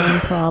out their own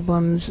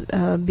problems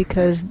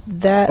because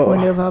that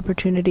window of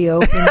opportunity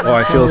opened. Oh,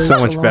 I feel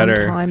so much a long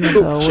better. Time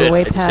ago. Shit, We're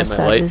way I just past hit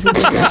my that. light. This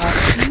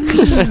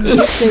is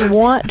if they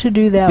want to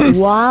do that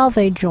while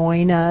they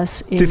join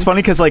us, See, it's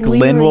funny because like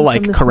Lynn will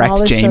like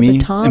correct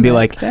Jamie and be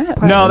like,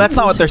 "No, that's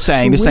not what they're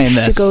saying. They're saying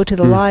wish this." to go to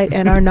the light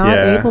and are not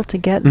Yeah. able to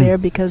get there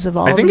because of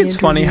all I think the it's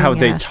funny how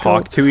they intervening astral-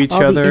 talk to each all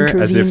the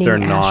other as if they're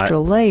intervening not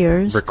astral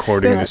layers.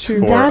 recording That's this true.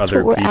 for That's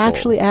other what we're people.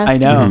 actually I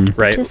asking know. them to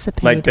Right.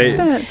 participate Like they- in.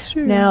 That's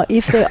true. Now,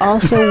 if they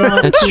also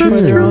want That's to, for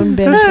true. their own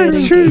benefit,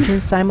 That's true. engage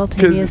in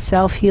simultaneous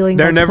self-healing,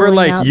 they're by never pulling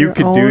like, out "You their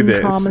could do own this."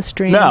 trauma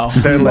streams, No.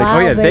 They're like, "Oh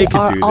while yeah, they could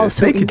are do this.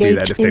 also They could do that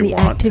engaged if they in the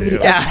want activity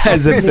to." Yeah,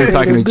 as if they're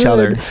talking to each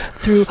other.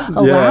 through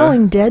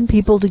allowing dead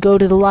people to go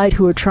to the light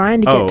who are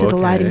trying to get Oh, to the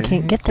light and okay.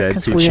 can't get there Dead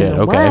because people. we're in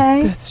the Okay.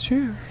 way. That's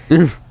true.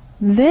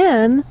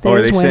 Then Oh,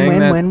 are there's they saying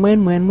that?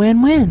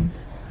 win.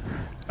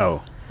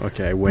 Oh,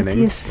 okay, What winning.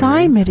 the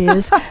assignment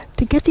is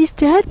to get these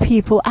dead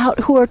people out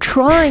who are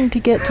trying to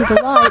get to the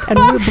light, and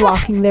we're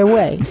blocking their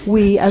way.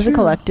 We, as a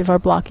collective, are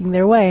blocking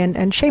their way,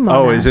 and shame on us.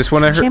 Oh, is this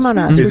one I heard? Shame on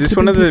us. Is We're this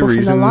keeping one of the people from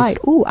reasons? light.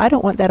 Ooh, I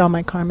don't want that on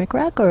my karmic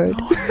record.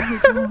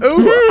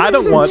 Ooh, I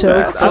don't want So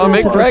that. for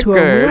those of us who are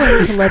record.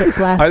 willing to let it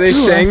blast Are they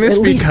through saying us, this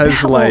at least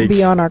because, that won't like,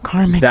 be on our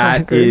karmic That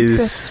record. is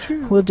That's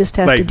true. We'll just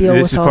have to like deal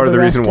this with is all part of the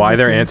rest reason why the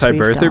they're things we've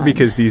anti-birther done.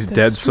 because these dead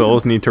That's true.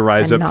 souls need to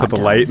rise And up to not the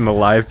done. light and the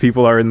live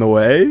people are in the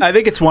way. I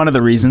think it's one of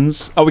the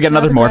reasons. Oh, we got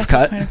another The morph grass is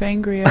cut. Kind of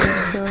angry at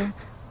it, so.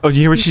 Oh, did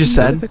you hear what she just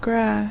said? The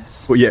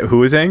grass. Well, yeah,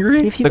 who is See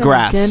angry? if you The can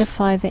grass.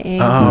 identify the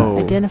anger. Oh.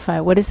 Identify.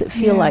 What does it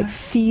feel Yeah. like?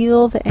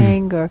 Feel the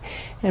anger.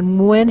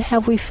 And when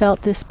have we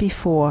felt this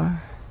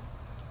before?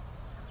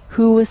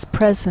 Who was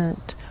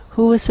present?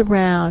 Who was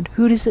around?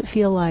 Who does it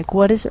feel like?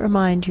 What does it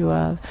remind you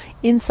of?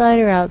 Inside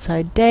or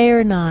outside? Day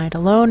or night?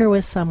 Alone or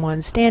with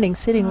someone? Standing,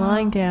 sitting,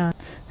 lying down?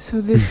 So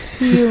this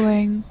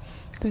feeling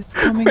that's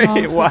coming Wait,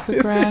 off why of the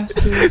grass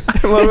is.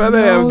 I love how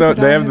they have know the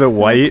that I have the have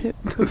white,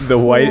 felt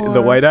it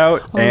the white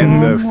out a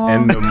and the long,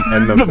 and the long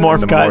and the, The morph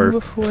and the cut. morph.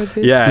 before this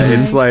Yeah,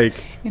 it's day,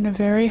 like in a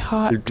very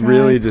hot, it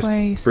really dry just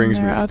place, brings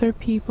and there me are other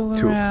people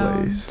to a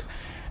around, place.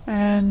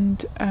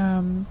 and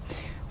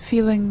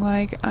feeling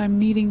like I'm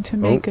needing to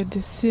make a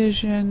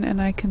decision,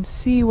 and I can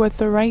see what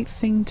the right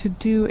thing to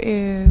do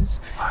is,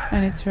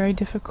 and it's very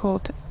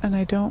difficult, and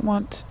I don't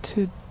want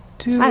to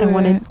do it. I don't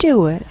want to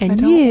do it. I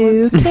And don't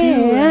you want to do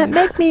can't it.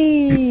 make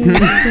me.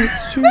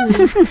 That's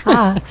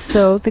true.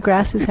 So the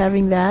grass is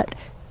having that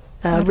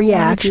I don't wanna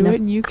reaction. do of- it,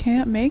 and you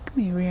can't make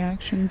me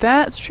reaction.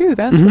 That's true.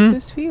 That's Mhm.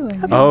 what this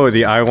feeling. Oh, is.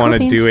 the I want to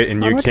Cool do beans. it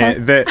and you Okay.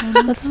 can't.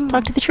 The, Let's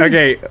talk to the trees.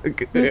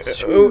 okay, That's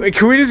true.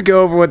 can we just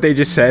go over what they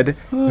just said?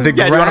 Oh. The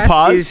Yeah, do you wanna grass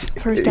pause? is-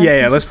 First yeah,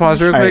 asking let's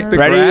pause real for quick. Alright, The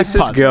ready? grass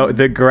Pause. is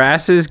The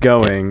grass is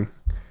going.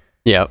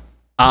 Yep.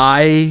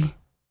 I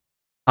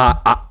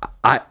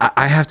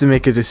have to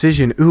make a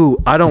decision. Ooh,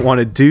 I don't want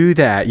to do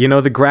that. You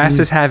know, the grass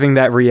is having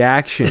that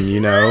reaction, you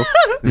know,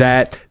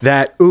 that,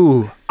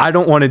 ooh, I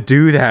don't want to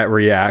do that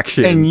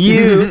reaction. And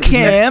you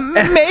can't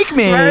make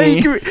me.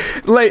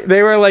 Like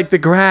they were like the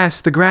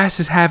grass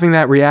is having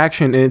that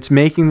reaction and it's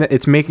making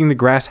the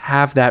grass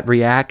have that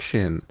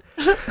reaction.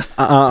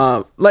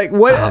 Like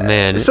what? Oh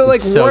man, So like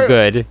it's so what-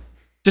 good.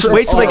 Just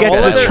wait till they get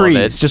to the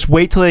trees. Just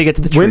wait till they get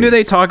to the trees. When do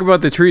they talk about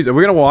the trees? Are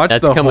we gonna watch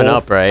That's the coming whole,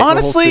 up, right?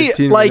 Honestly,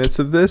 15 like minutes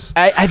of this?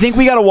 I think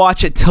we gotta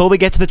watch it till they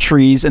get to the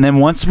trees, and then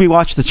once we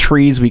watch the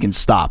trees, we can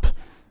stop.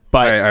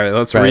 But All right,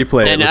 let's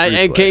replay it. And Let's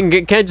I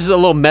replay can just a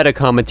little meta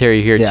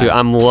commentary here too. Yeah.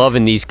 I'm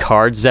loving these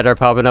cards that are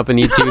popping up on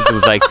YouTube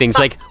with like things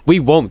like "We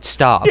won't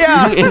stop."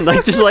 Yeah. And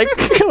like just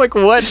like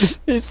what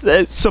is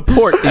this?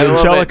 support the I love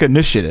Angelic it.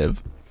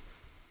 Initiative.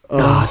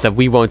 That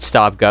 "We won't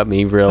stop" got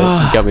me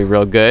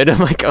real good. I'm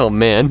like, oh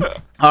man,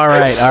 All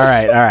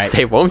right.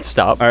 they won't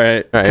stop. All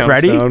right, All right,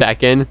 ready? countdown.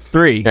 back in.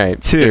 3, All right,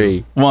 2,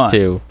 3, 1,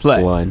 2,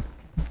 play. 1.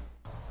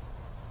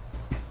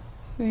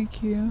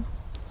 Thank you.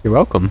 You're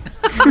welcome.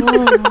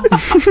 Whoa.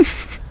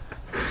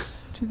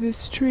 To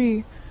this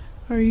tree,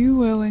 are you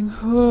willing?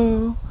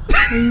 Whoa.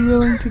 Are you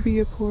willing to be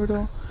a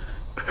portal?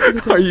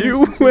 Are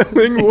you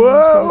willing?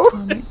 Whoa.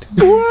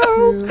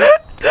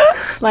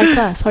 Like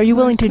us, are you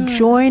willing to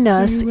join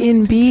us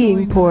in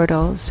being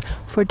portals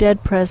for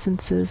dead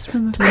presences?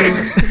 From the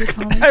source to the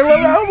atomic I love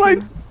how like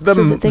the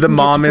So that they the can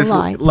mom get to is the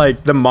light,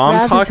 like the mom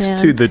rather talks than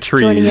to the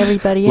joining trees.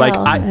 everybody Like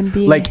else and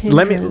being like a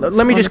let me hindrance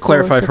let me on just the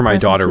course clarify of for my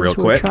daughter real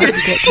presences who are quick.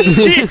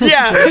 trying to get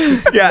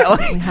to the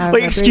yeah.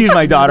 Like excuse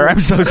my daughter. I'm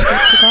so sorry.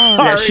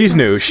 Yeah, she's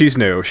new.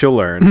 She'll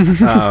learn.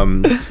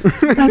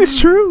 That's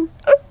true.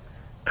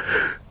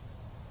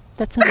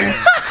 That's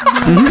enough.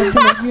 That's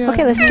enough. Yeah.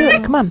 Okay, let's do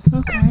it. Come on.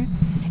 Okay.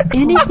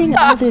 Anything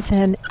other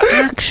than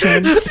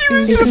action is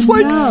Just a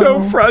like no.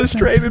 so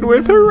frustrated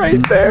with her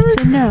right there.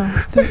 It's a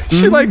no.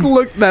 She like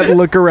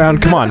look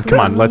around. Come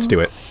on, let's do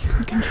it.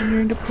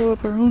 Continuing to pull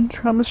up our own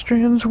trauma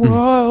strands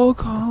while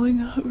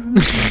calling up.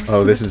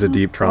 Oh, this is a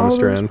deep trauma all those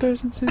strand.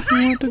 presences who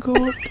want to go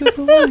up to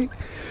the light.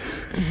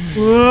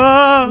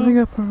 Pulling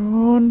up our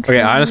own.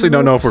 Okay, I honestly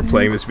don't know if we're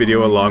playing this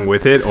video along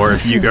with it, or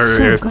if you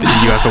have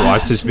to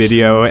watch this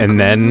video and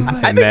then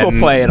we'll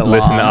play it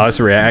listen to along. us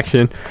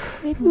reaction.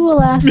 Maybe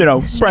we'll ask. You know,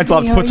 this Brent's will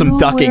have to tree, put some are you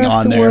ducking aware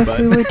of on the there, work but-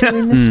 we were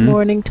doing this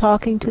morning,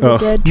 talking to the Oh,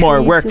 dead trees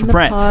More work in for the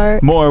Brent.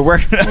 park, More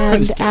work.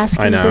 and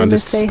asking I know, them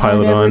just if they pile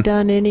had it ever on.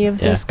 done any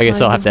of Yeah, this. I guess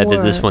I'll have to kind edit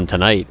of this work. one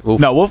tonight. Oof.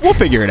 No, we'll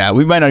figure it out.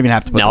 We might not even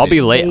have to put No, I'll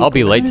be late. I'll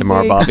be late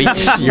tomorrow, Bobby.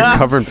 You're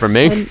covering for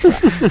me.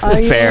 And are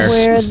you Fair.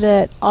 aware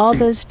that all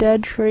those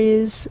dead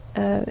trees,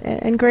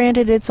 and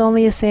granted it's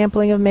only a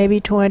sampling of maybe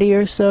 20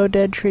 or so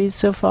dead trees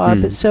so far,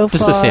 but so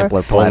Just far a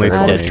sampler Only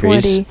platter out of of dead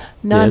 20. trees. 20,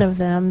 none Yeah. of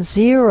them,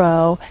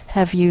 0,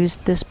 have used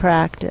this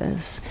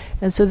practice.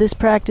 And so this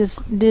practice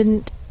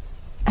didn't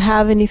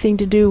have anything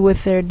to do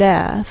with their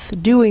death.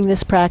 Doing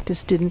this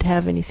practice didn't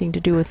have anything to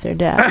do with their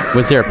death.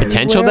 Was there a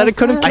potential that it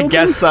could have I killed?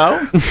 guess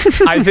so.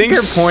 I think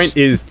her point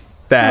is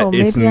that Oh,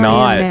 it's maybe I am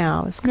not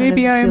now. It's kind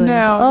Maybe of I am feeling-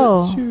 now.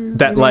 Oh, That's true.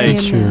 that maybe I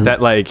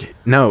like am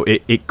now. no,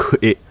 it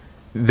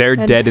they're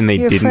And dead and they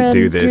your didn't friend-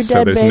 do this, your so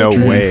dead there's bay no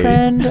tree way.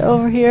 friend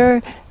over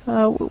here,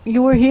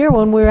 you were here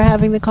when we were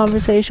having the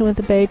conversation with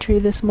the bay tree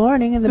this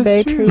morning, and the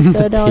bay That's tree true.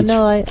 said, "Oh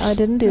no, I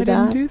didn't do I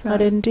that. didn't do I that."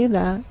 didn't do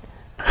that."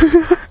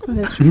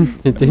 That's true.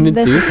 It didn't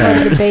This do is part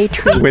of the that. bay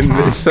tree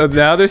pact. So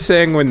now they're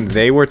saying when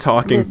they were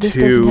talking That this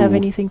doesn't have to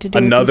anything to do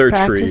another with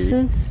these tree,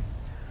 practices.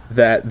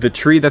 that the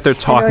tree that they're And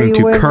are talking you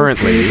to aware of those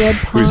currently, three dead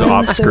who's pines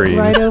off that screen,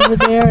 right over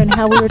there, and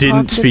how we were didn't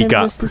talking to speak them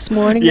up. just this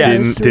morning. Yes. and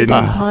those three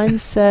Didn't. dead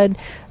pines said.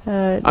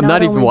 I'm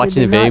not even only watching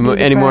did it they not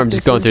anymore. do the I'm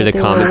just going through the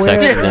practices, but comment they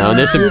were section aware now, and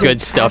there's some of good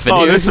the stuff in Oh,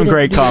 here. there's some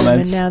great didn't do them, and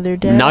comments. now they're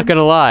dead. Not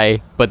gonna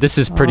lie, but this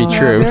is pretty Oh,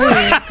 true.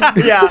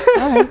 really? Yeah.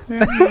 All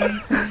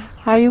right.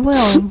 Are you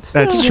willing?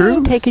 That's Just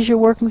true. Take as your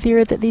working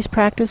theory that these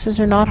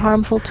practices are not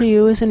harmful to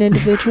you as an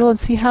individual, and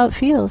see how it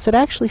feels. It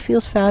actually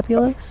feels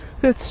fabulous.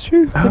 That's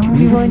true. Would you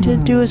be willing to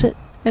do as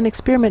an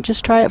experiment?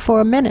 Just try it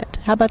for a minute.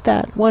 How about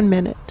that? 1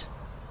 minute.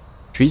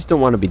 Trees don't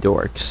want to be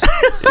dorks.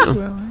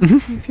 Well, you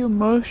feel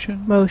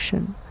motion.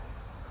 Motion.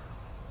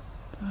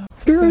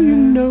 Girl, you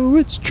know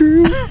it's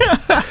true.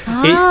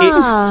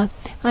 Ah,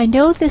 I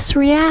know this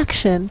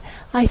reaction.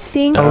 I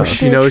think Oh,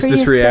 she the knows tree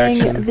this is saying,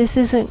 reaction. this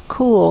isn't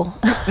cool.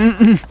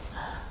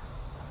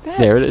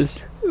 There it is.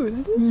 Ooh,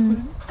 that is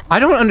I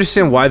don't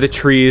understand why the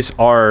trees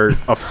are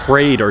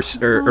afraid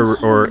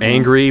or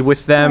angry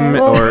with them,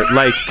 or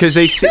like because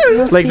they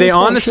We'll like see they if that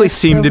honestly shifts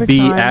seem to over be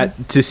time.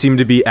 seem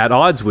to be at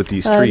odds with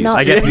these trees. Not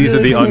I guess you these are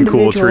as the an uncool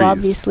individual. trees.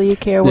 Obviously, you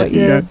care what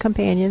Yeah. your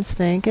companions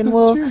think, and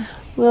That's true.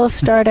 we'll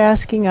start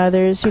asking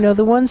others. You know,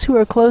 the ones who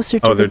are closer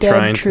to Oh, the they're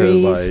trying dead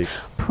trees to like.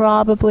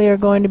 probably are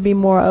going to be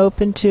more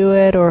open to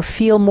it or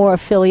feel more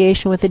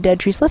affiliation with the dead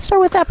trees. Let's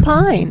start with that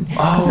pine,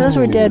 because those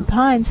were dead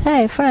pines.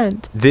 Hey,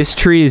 friend, This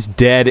tree is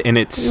dead and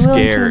it's Are you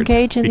willing to scared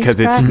engage in these because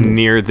it's practices?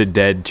 near the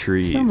dead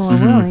trees. some more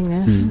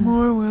willingness.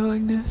 More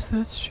willingness.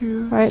 That's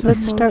true. All right, Some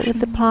let's start with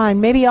the motion.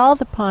 pine. Maybe all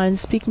the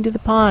pines. Speaking to the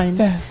pines.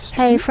 That's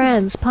Hey, true.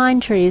 friends, pine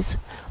trees.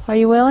 Are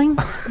you willing?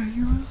 Are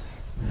you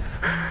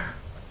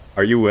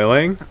Are you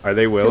willing? Are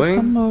they feel willing?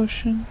 some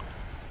motion?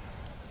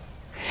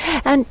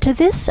 And to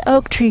this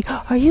oak tree,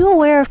 are you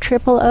aware of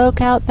triple oak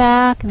out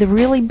back? The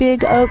really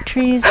big oak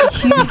trees, the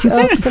huge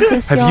oaks of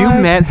this Have yard?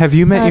 you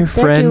met your they're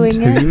friend?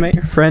 doing Have it. you met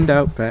your friend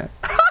out back?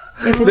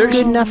 If it's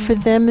good enough for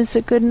them, is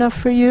it good enough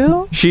for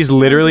you? She's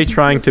literally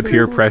trying to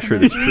peer pressure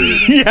this tree.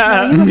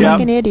 Yeah. You look Yeah.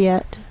 like an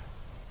idiot.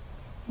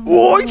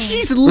 Oh,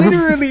 she's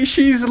literally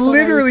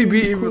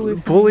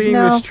bullying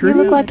No, this tree. you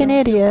look like an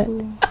idiot.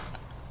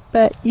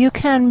 But you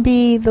can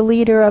be the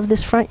leader of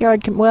this front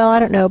yard. Well, I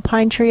don't know.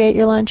 Pine Tree ate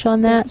your lunch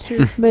on that. That's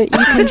true. But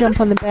you can jump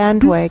on the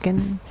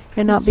bandwagon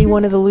and not be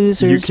one of the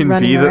losers can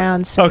running be the-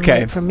 around saying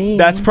Okay, it for me.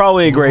 that's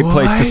probably a great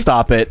place to What?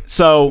 stop it.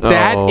 So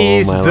That Oh,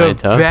 is my the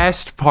Lanta.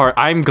 best part.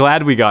 I'm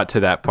glad we got to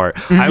that part.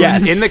 I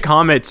Yes. was in the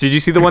comments. Did you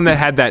see the one that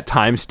had that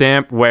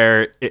timestamp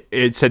where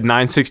it said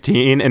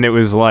 9:16 and it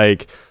was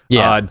like,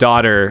 Yeah.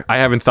 daughter, I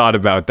haven't thought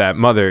about that.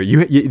 Mother, you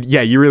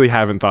really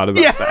haven't thought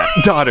about that.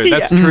 Daughter,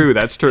 that's true.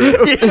 That's true.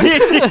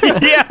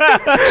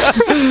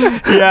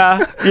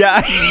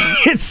 yeah.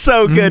 It's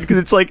so good because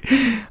it's like,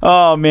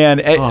 oh man.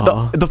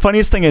 The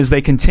funniest thing is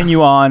they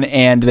continue on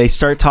and they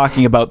start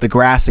talking about the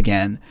grass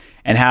again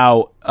and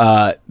how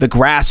the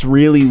grass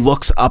really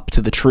looks up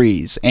to the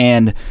trees,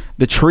 and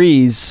the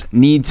trees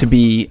need to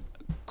be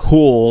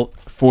cool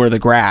for the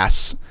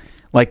grass.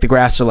 Like the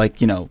grass are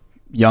like,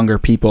 younger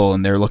people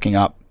and they're looking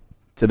up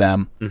to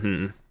them.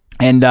 Mm-hmm.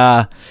 And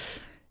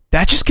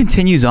that just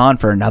continues on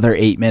for another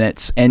 8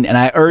 minutes. And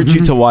I urge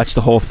you to watch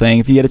the whole thing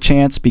if you get a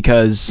chance,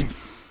 because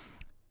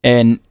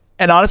and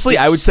honestly,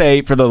 I would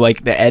say for the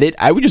edit,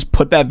 I would just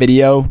put that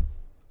video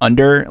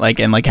under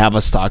and have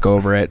us talk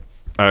over it.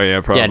 Oh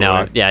yeah, probably.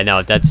 No.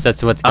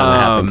 That's what's gonna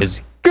happen.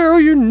 Because girl,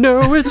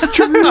 it's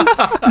true.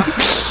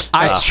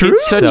 It's true.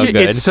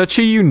 It's such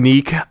a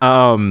unique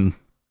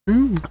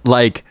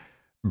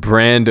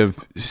brand of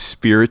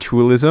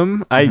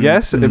spiritualism, I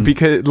guess,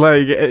 because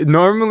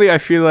normally I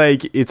feel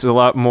like it's a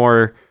lot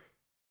more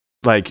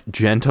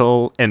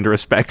gentle and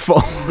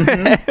respectful.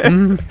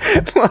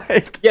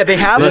 Yeah, they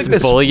have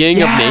this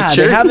bullying of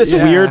nature. They have this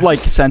weird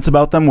sense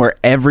about them where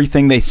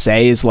everything they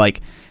say is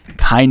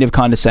kind of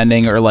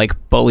condescending or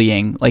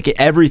bullying.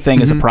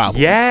 Everything is a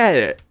problem.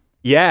 Yeah.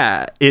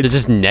 It's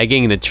just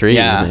negging the trees,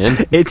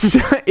 man.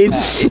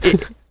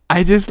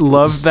 I just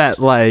love that.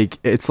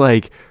 It's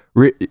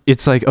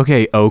like,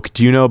 okay, oak.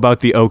 Do you know about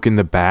the oak in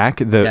the back?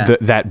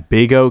 That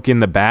big oak in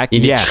the back.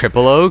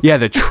 Triple oak. Yeah,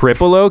 the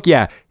triple oak.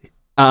 Yeah.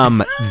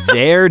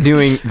 They're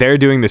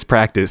doing this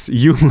practice.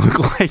 You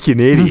look like an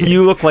idiot.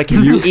 You look like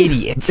an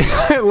idiot.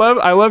 I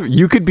love.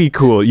 You could be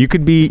cool. You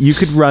could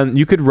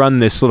run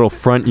this little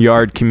front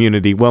yard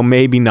community. Well,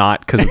 maybe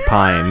not because of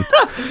Pine.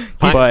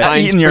 But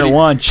eating your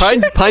lunch.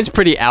 Pine's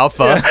pretty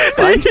alpha.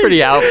 Pine's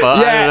pretty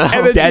alpha. Yeah, I don't know.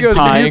 and then Dead she goes,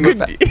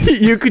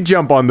 Pine. you could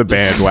jump on the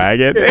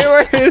bandwagon.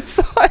 It's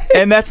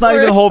And that's not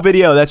even the whole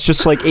video. That's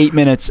just 8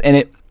 minutes,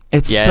 and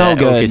it's so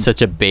good. Oak is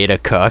such a beta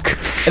cuck.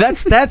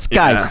 That's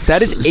guys.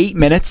 That is 8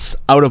 minutes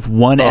out of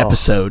one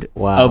episode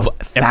of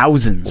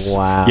thousands.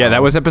 Wow. Yeah,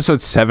 that was episode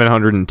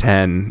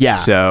 710. Yeah.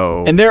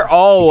 So And they're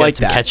all like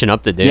some that. catching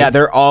up to do. Yeah,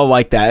 they're all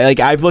like that.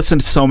 I've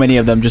listened to so many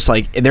of them. Just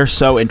they're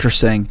so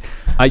interesting.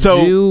 I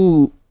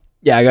do.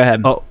 Yeah, go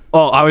ahead. Oh,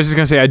 I was just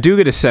gonna say I do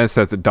get a sense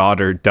that the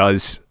daughter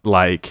does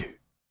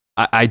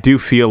I do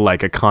feel a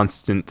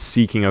constant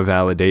seeking of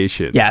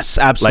validation. Yes,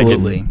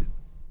 absolutely.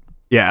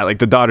 Yeah,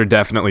 the daughter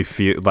definitely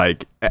feel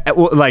that's.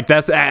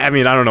 I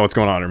mean, I don't know what's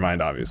going on in her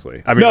mind.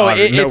 Obviously, I mean,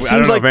 it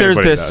seems like there's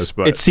this.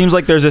 It seems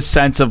like there's a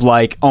sense of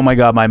oh my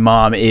god, my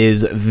mom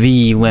is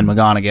the Lynn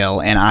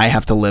McGonigal, and I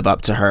have to live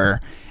up to her,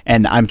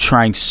 and I'm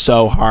trying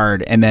so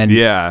hard. And then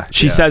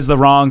she says the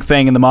wrong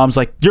thing, and the mom's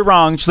like, "You're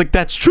wrong." She's like,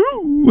 "That's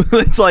true."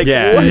 It's what?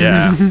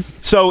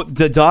 So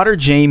the daughter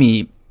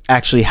Jamie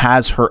actually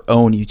has her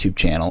own YouTube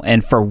channel,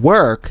 and for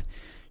work,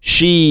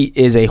 she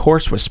is a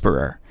horse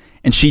whisperer.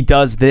 And she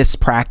does this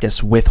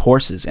practice with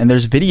horses, and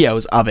there's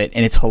videos of it,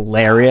 and it's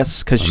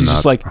hilarious because she's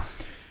just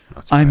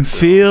I'm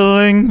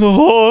feeling the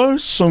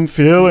horse, I'm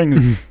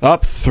feeling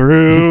up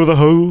through the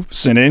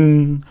hoofs and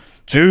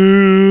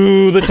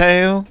into the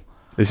tail.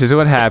 This is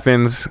what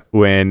happens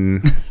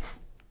when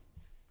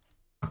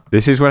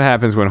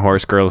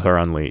horse girls are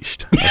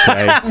unleashed.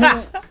 Okay?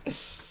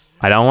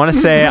 I don't want to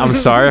say it. I'm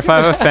sorry if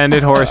I've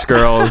offended horse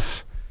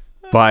girls,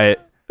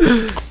 but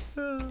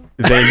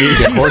they need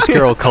horse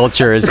girl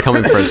culture is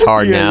coming for us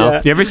hard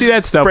now. You ever see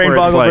that stuff Brain where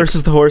it's Boggle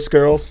versus the horse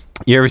girls?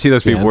 You ever see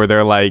those people where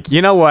they're like,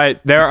 you know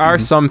what? There are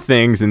some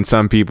things in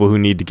some people who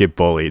need to get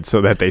bullied so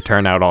that they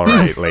turn out all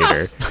right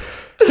later.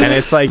 And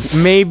it's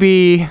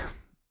maybe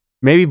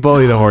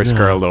bully the horse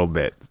girl a little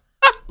bit.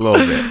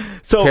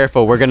 So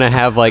careful, we're gonna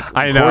have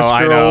I know,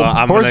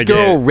 horse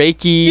girl,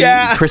 Reiki,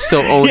 crystal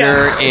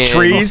owner, and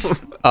trees.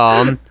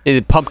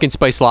 The pumpkin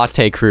spice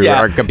latte crew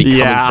are gonna be coming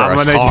for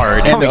us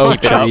hard. And the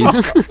oak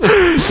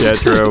trees. Yeah,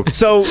 true.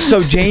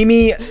 So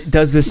Jamie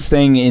does this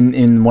thing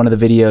in one of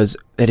the videos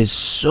that is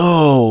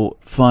so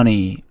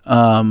funny.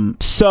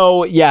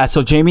 So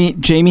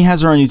Jamie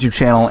has her own YouTube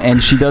channel,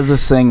 and she does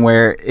this thing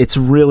where it's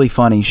really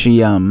funny. She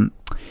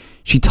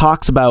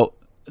talks about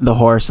the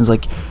horse and is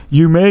like,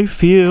 you may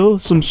feel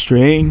some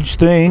strange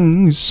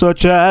things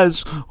such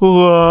as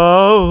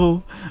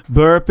whoa,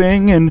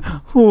 burping and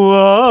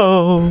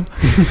whoa,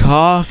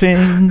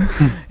 coughing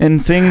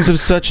and things of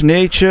such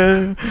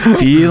nature,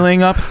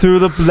 feeling up through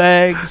the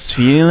legs,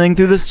 feeling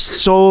through the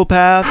soul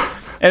path,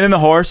 And then the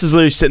horse is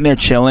literally sitting there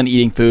chilling,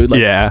 eating food.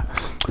 Like, Yeah.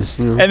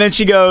 And then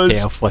she goes,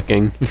 tail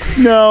flicking.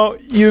 no,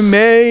 you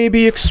may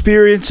be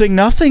experiencing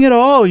nothing at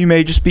all. You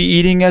may just be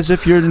eating as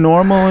if you're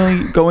normally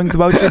going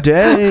about your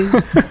day.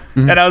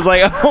 And I was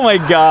like, oh my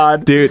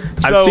God. Dude,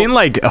 So- I've seen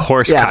like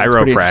horse Yeah, that's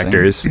pretty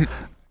chiropractors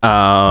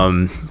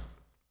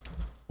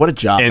What a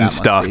job that and must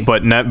stuff, be.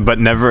 but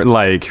never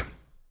like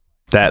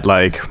that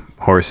like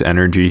horse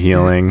energy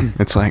healing.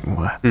 It's like,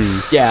 what?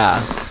 Yeah,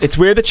 it's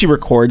weird that she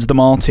records them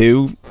all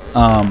too.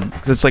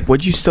 'Cause it's like,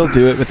 would you still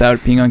do it without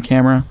it being on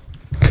camera?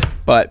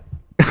 But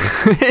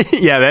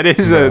Yeah, that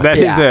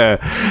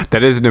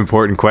is an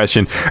important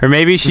question. Or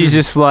maybe she's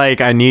just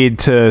like, I need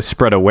to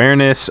spread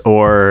awareness,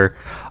 or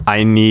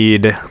I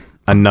need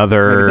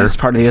another. maybe that's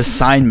part of the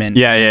assignment.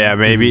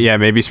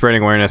 Maybe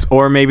spreading awareness,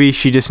 or maybe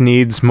she just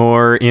needs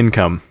more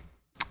income.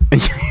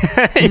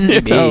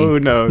 Maybe. Who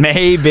knows?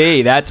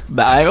 Maybe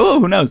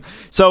who knows?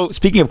 So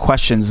speaking of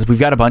questions, we've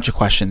got a bunch of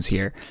questions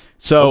here.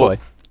 So boy.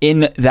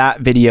 in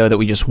that video that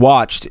we just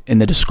watched, in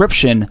the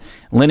description,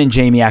 Lynn and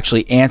Jamie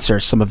actually answer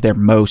some of their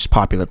most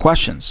popular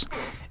questions.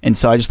 And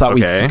so I just thought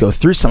we could go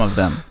through some of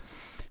them.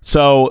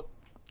 So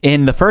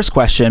in the first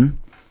question,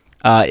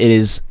 it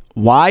is,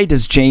 why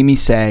does Jamie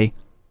say,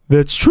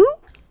 that's true?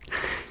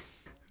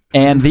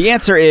 And the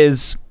answer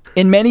is,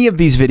 in many of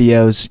these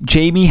videos,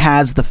 Jamie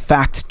has the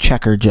fact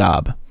checker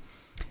job,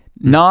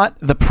 not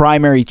the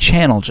primary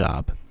channel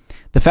job.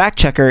 The fact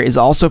checker is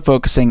also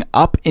focusing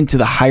up into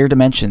the higher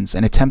dimensions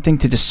and attempting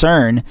to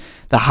discern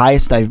the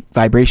highest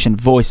vibration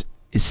voice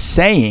is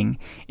saying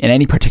in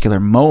any particular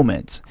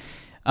moment.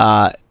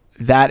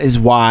 That is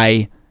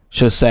why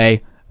she'll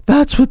say,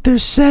 that's what they're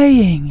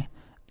saying.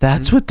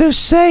 That's what they're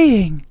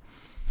saying.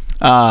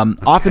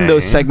 Often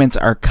those segments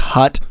are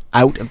cut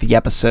out of the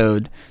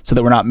episode so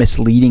that we're not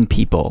misleading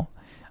people.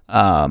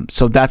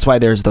 So that's why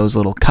there's those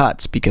little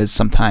cuts, because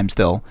sometimes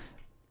they'll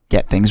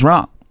get things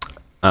wrong.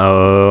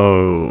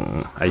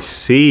 Oh, I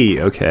see.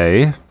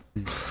 Okay.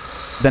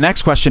 The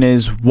next question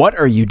is, what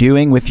are you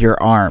doing with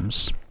your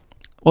arms?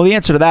 Well, the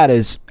answer to that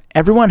is,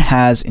 everyone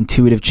has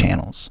intuitive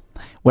channels.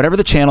 Whatever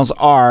the channels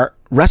are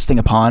resting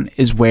upon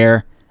is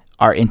where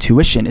our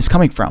intuition is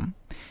coming from.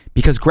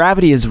 Because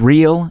gravity is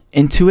real,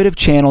 intuitive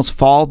channels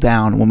fall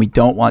down when we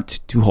don't want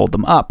to hold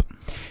them up.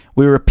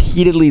 We're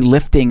repeatedly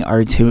lifting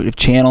our intuitive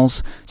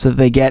channels so that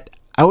they get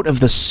out of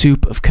the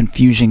soup of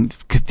confusing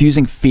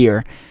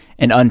fear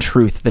and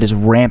untruth that is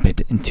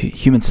rampant into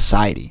human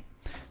society.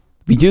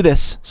 We do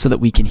this so that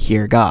we can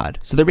hear God.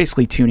 So they're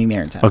basically tuning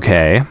their antenna.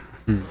 Okay.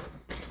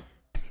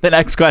 The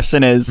next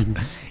question is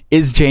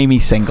Jamie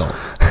single?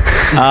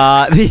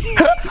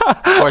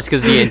 Of course,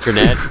 because the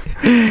internet.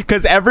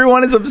 Because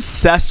everyone is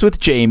obsessed with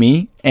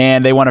Jamie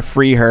and they want to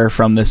free her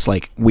from this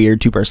like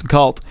weird two-person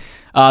cult.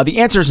 The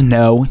answer is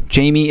no.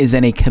 Jamie is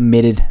in a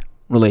committed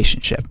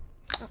relationship.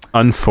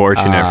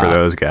 Unfortunate for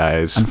those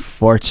guys.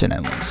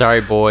 Unfortunately. Sorry,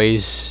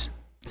 boys.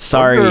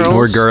 Sorry.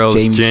 Or girls.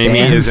 Jamie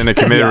stands. is in a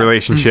committed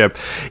relationship.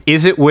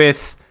 Is it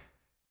with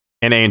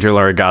an angel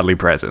or a godly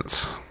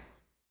presence?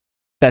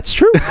 That's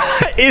true.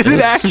 Is it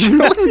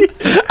actually?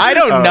 I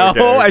don't know.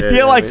 Okay, I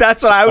feel like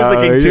that's what I was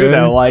thinking too, yeah.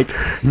 though. Like,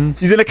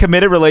 she's in a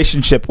committed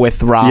relationship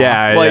with Rob.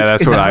 Yeah, like,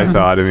 that's what I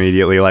thought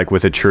immediately. Like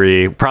with a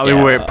tree,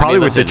 probably with the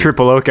listen.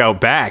 triple oak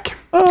out back.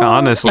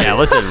 Honestly, Yeah,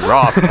 listen,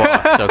 raw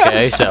fucks,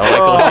 okay? So,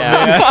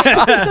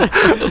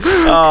 like, look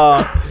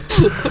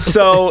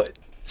out.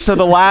 So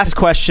the last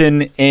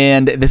question,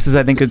 and this is,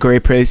 I think, a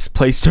great place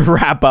to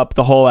wrap up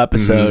the whole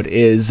episode,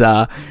 is,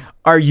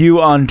 are you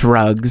on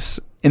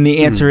drugs? And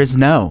the answer is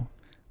no.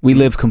 We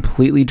live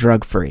completely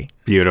drug-free.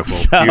 beautiful,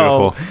 So,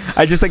 beautiful.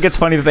 I just think it's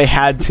funny that they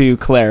had to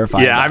clarify.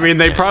 Yeah, that. I mean,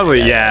 they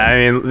probably.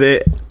 I mean,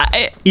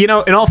 in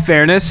all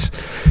fairness,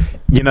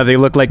 they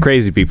look like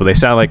crazy people. They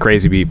sound like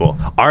crazy people.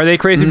 Are they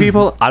crazy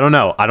people? I don't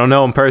know. I don't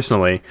know them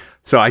personally,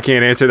 so I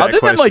can't answer that Other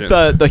question.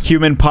 than like the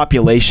human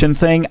population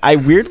thing, I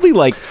weirdly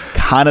like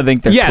kind of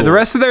think they're cool. the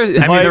rest of their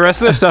the rest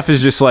of their stuff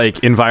is just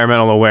like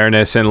environmental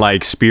awareness and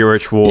like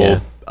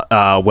spiritual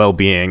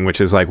well-being,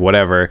 which is like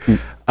whatever.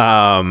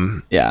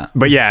 Yeah.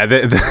 But yeah,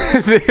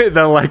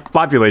 the like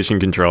population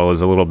control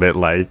is a little bit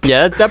like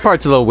Yeah, that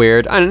part's a little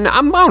weird. I don't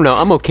know.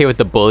 I'm okay with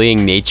the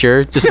bullying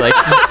nature, just like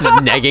just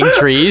negging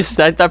trees.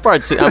 That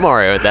part's, I'm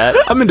alright with that.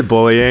 I'm into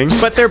bullying.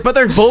 But they're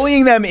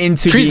bullying them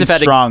into Trees being have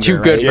had stronger, it too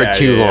good right? for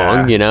too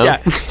long, you know? Yeah.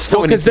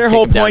 Someone Because needs to their take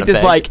whole them down point a is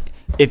peg. like,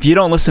 if you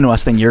don't listen to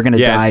us, then you're gonna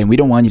die, and we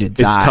don't want you to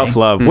die. It's tough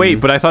love. Wait,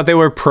 but I thought they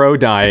were pro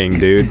dying,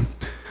 dude.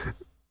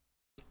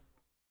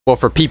 Well,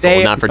 for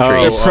people, not for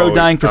They're trees. pro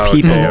dying for okay,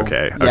 people.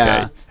 okay.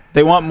 Yeah.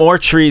 They want more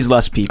trees,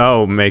 less people.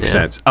 Oh, makes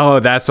sense. Oh,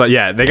 that's what.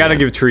 Yeah, they got to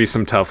give trees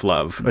some tough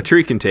love. A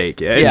tree can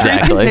take. Yeah,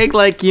 Exactly. It can take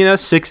like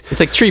It's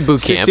like tree boot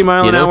camp. 60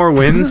 mile you an know? hour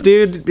winds,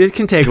 dude. It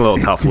can take a little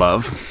tough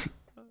love.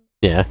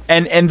 Yeah.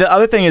 And the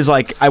other thing is,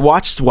 like, I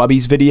watched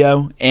Wubby's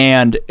video,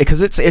 and because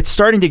it's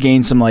starting to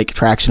gain some like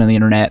traction on the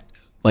internet,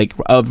 like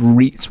of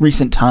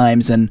recent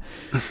times, and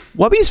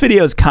Wubby's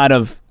video is kind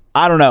of,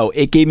 I don't know,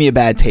 it gave me a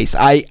bad taste.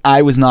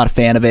 I was not a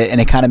fan of it, and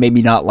it kind of made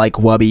me not like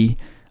Wubby.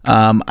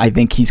 I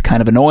think he's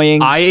kind of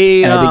annoying.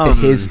 And I think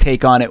that his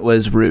take on it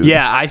was rude.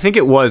 Yeah, I think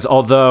it was.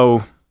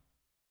 Although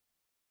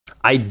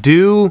I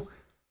did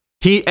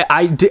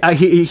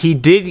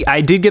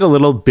get a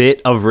little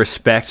bit of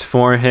respect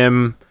for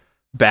him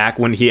back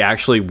when he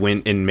actually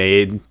went and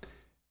made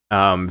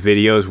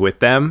videos with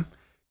them.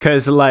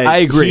 Because I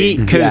agree.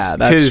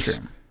 That's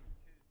true.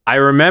 I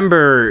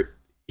remember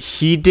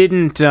he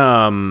didn't.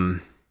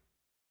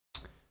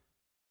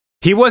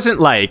 He wasn't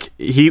like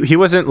he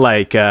wasn't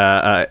like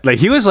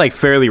he was like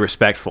fairly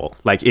respectful,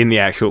 like in the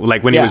actual,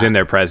 like when he was in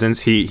their presence,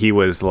 he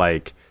was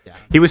like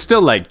he was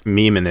still like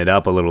memeing it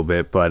up a little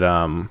bit, but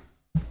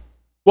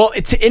well,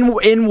 it's in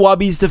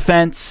Wubby's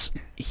defense,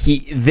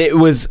 it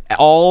was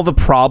all the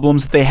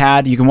problems that they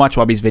had. You can watch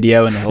Wubby's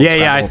video and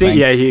I think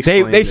he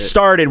explained they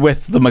started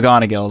with the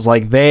McGonagalls,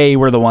 like they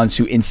were the ones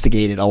who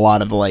instigated a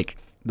lot of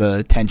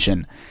the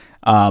tension,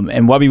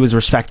 and Wubby was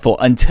respectful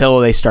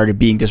until they started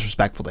being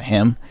disrespectful to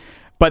him.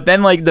 But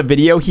then, like, the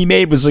video he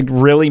made was, like,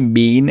 really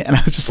mean. And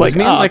I was just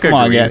Wasn't like, he in,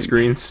 like, a green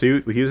screen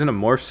suit? He was in a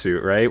morph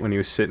suit, right? When he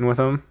was sitting with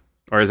him?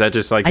 Or is that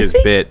just, like, his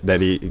bit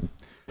that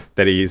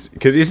he's...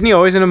 Because isn't he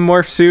always in a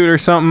morph suit or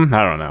something?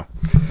 I don't know.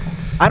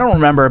 I don't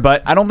remember,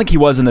 but I don't think he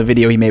was in the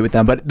video he made with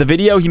them. But the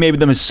video he made with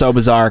them is so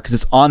bizarre because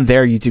it's on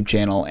their YouTube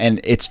channel. And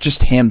it's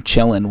just him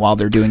chilling while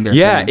they're doing their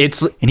thing.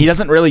 And he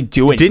doesn't really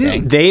do anything.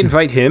 Didn't they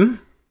invite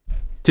him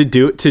to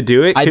do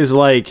it? Because,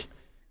 like...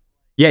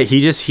 Yeah,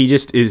 he just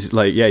is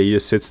like, he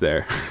just sits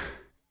there.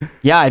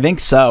 Yeah, I think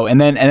so.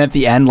 And at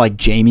the end, like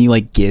Jamie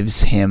like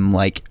gives him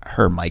like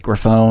her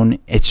microphone.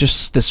 It's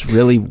just this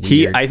really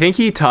weird.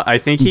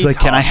 He's like,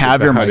 "Can I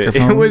have your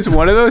microphone?" It was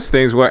one of those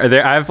things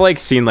where I've like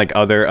seen like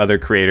other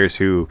creators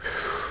who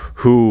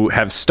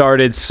have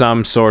started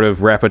some sort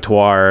of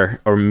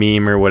repertoire or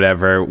meme or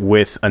whatever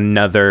with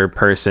another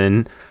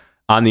person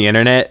on the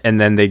internet,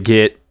 and then they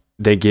get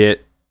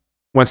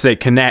once they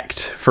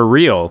connect for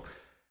real,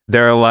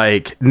 they're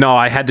like, no,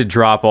 I had to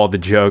drop all the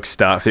joke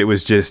stuff. It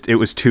was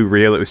too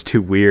real. It was too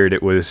weird.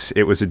 It was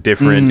a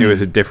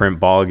different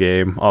ball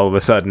game all of a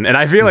sudden. And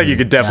I feel like you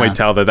could definitely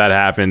tell that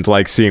happened,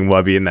 like seeing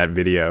Wubby in that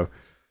video.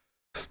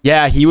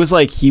 Yeah, he was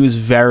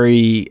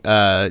very,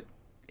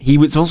 he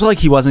was also like,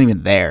 he wasn't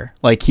even there.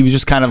 Like he was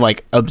just kind of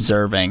like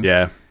observing.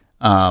 Yeah.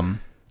 And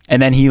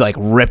then he like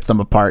ripped them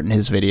apart in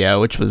his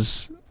video, which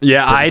was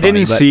I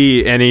didn't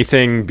see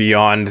anything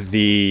beyond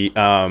the,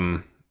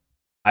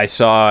 I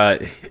saw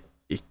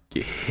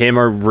him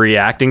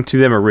reacting to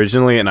them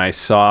originally, and I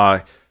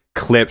saw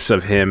clips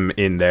of him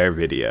in their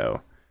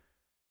video.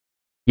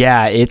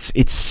 Yeah, it's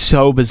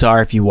so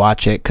bizarre if you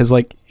watch it, because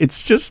like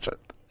it's just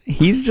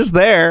he's just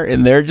there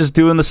and they're just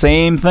doing the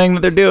same thing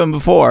that they're doing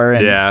before.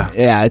 And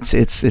yeah,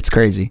 it's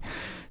crazy.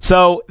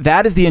 So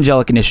that is the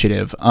Angelic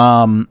Initiative.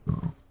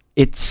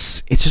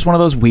 It's just one of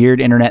those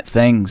weird internet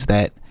things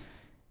that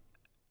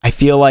I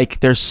feel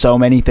like there's so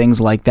many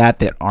things like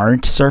that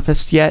aren't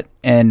surfaced yet,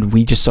 and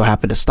we just so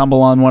happen to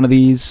stumble on one of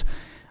these.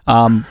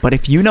 But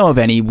if you know of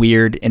any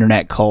weird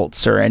internet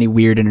cults or any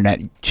weird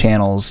internet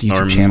channels,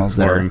 YouTube channels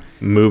that are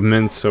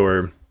movements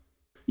or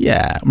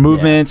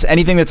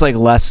anything that's like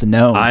less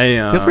known,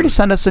 feel free to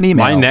send us an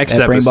email. My next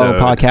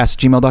episode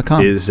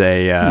brainbubblepodcast@gmail.com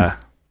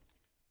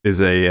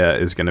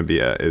is going to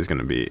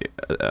be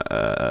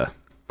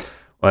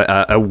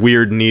a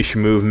weird niche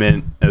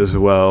movement as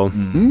well.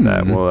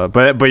 That will,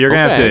 but you're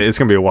gonna have to. It's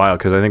gonna be a while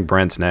because I think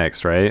Brent's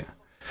next, right?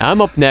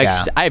 I'm up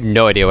next. Yeah. I have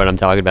no idea what I'm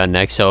talking about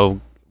next. So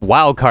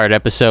wild card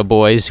episode,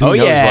 boys. Who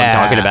knows what I'm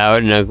talking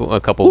about in a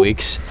couple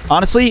weeks?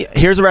 Honestly,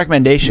 here's a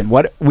recommendation.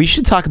 What we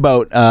should talk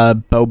about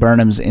Bo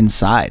Burnham's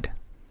Inside.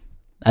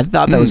 I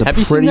thought that was a Have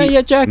you seen that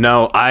yet, Jack?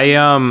 No,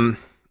 I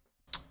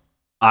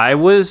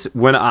was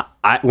when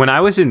I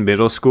was in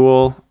middle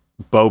school.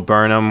 Bo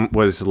Burnham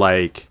was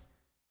like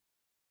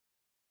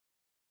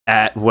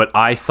at what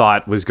I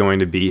thought was going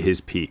to be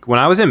his peak. When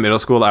I was in middle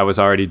school, I was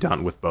already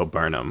done with Bo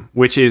Burnham,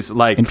 which is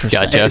like,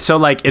 gotcha. So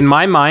like in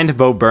my mind,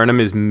 Bo Burnham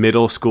is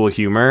middle school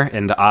humor,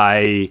 and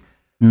I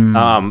mean,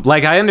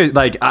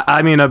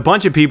 a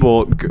bunch of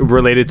people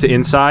related to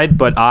Inside,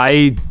 but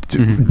I'm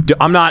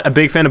not a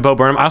big fan of Bo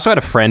Burnham. I also had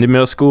a friend in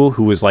middle school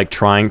who was like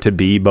trying to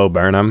be Bo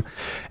Burnham,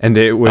 and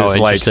it was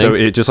like, so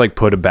it just like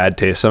put a bad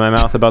taste in my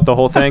mouth about the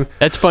whole thing.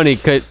 That's funny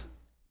because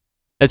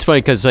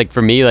like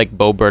for me, like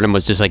Bo Burnham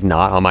was just like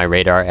not on my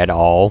radar at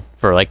all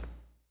for like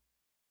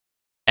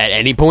at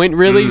any point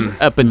really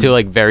up until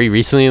like very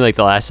recently, like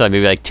the last time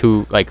maybe like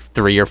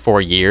 3 or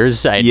 4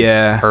 years I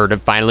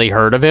finally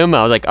heard of him.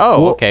 I was like,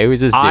 okay,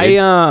 who's this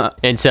dude?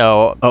 And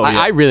so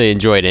I really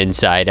enjoyed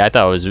Inside. I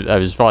thought it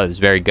was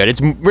very good.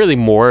 It's really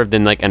more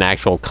than like an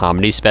actual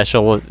comedy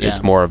special.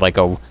 It's more of like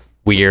a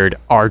weird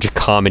art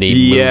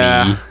comedy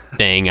movie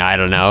thing. I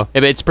don't know.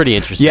 It's pretty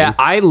interesting. Yeah,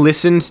 I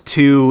listened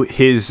to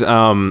his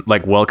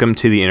like Welcome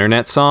to the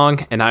Internet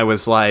song, and I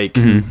was like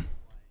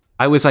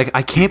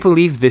I can't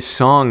believe this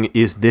song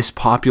is this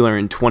popular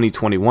in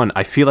 2021.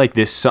 I feel like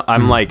this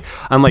I'm like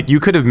you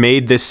could have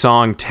made this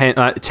song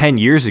 10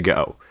 years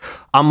ago.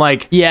 I'm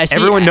like, Yeah, see,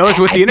 everyone knows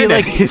what I the feel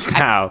internet like- is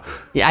now.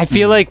 Yeah, I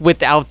feel like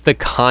without the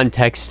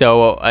context,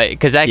 though,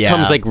 because that Yeah.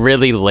 comes like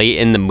really late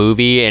in the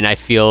movie, and I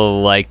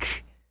feel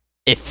like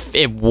if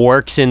it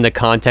works in the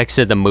context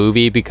of the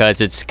movie, because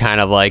it's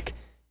kind of like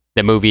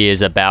the movie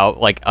is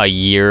about like a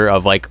year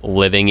of like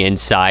living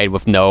inside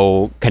with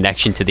no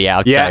connection to the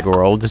outside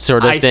world,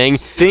 sort of thing.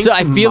 So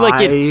I feel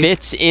like it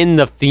fits in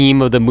the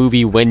theme of the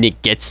movie when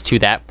it gets to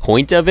that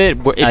point of it.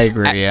 I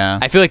agree. Yeah.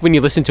 I feel like when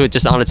you listen to it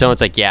just on its own, it's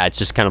like, yeah, it's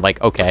just kind of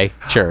like, okay,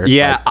 sure.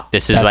 Yeah, like,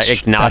 this is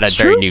like not a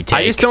very new take.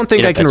 I just don't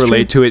think You know, I can that's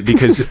relate true. to it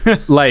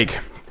because,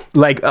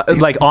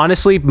 like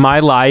honestly, my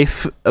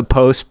life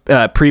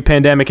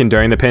pre-pandemic and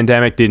during the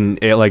pandemic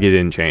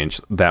didn't change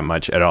that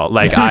much at all.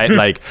 Like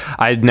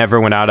I never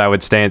went out. I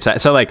would stay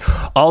inside. So like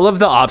all of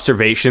the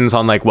observations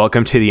on like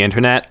welcome to the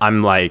internet,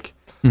 I'm like,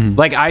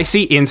 like I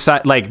see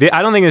inside. Like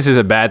I don't think this is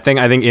a bad thing.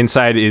 I think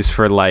inside is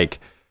for like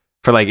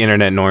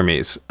internet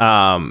normies,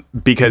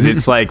 because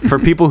it's like for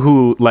people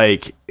who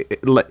like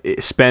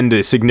spend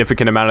a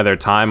significant amount of their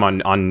time on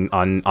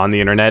the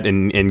internet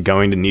and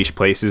going to niche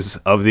places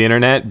of the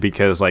internet,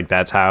 because like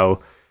that's how,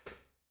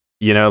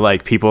 you know,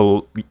 like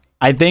people.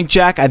 I think,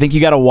 Jack,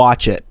 you got to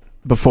watch it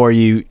before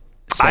you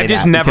say I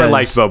just that, never because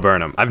liked Bo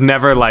Burnham. I've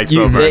never liked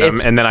Bo Burnham,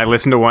 and then I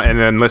listened to one, and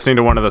then listening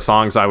to one of the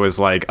songs, I was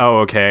like, oh,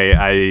 okay,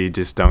 I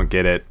just don't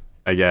get it,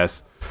 I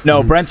guess.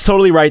 No, Brent's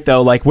totally right,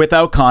 though. Like,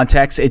 without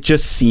context, it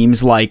just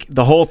seems like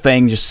the whole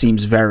thing just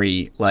seems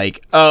very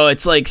like, oh,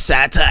 it's like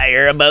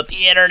satire about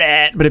the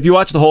internet. But if you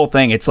watch the whole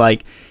thing, it's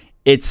like,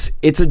 it's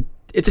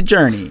a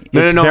journey.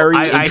 It's very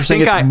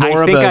interesting.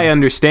 I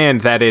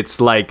understand that it's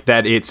like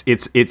that.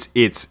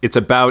 It's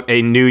about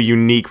a new,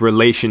 unique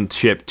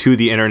relationship to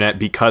the internet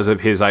because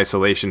of his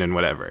isolation and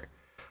whatever.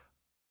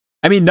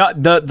 I mean,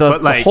 not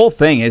the whole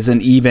thing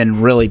isn't even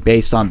really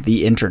based on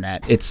the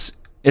internet.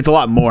 It's a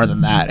lot more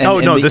than that.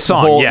 The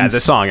song. The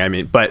song. I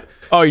mean, but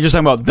oh, you're just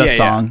talking about the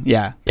song.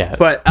 Yeah.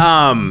 But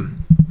I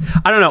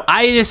don't know.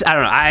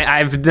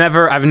 I've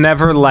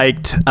never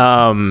liked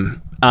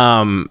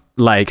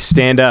like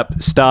stand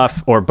up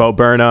stuff or Bo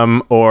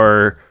Burnham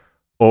or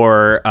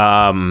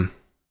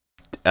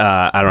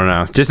I don't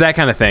know, just that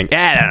kind of thing.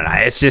 I don't know.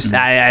 It's just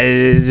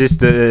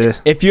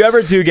If you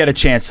ever do get a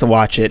chance to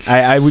watch it,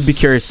 I would be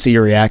curious to see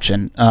your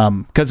reaction,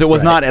 because it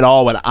was not at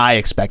all what I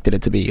expected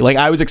it to be. Like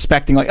I was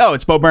expecting, like, oh,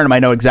 it's Bo Burnham, I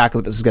know exactly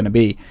what this is going to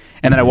be,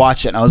 and then I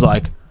watched it and I was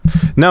like,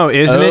 no,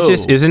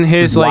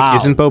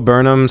 isn't Bo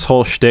Burnham's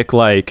whole shtick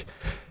like,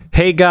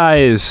 hey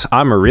guys,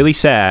 I'm really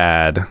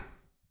sad?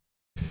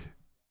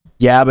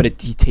 Yeah,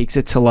 but he takes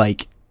it to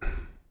like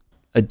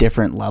a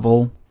different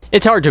level.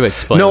 It's hard to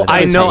explain. No,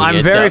 I know. I'm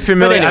very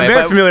familiar. I'm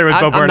very familiar with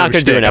Bo Burnham's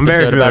shtick. I'm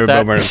very familiar with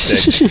Bo Burnham's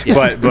shtick.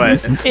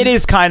 But it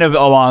is kind of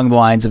along the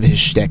lines of his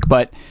shtick.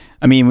 But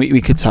I mean,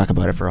 we could talk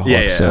about it for a whole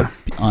episode.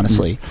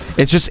 Honestly,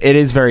 it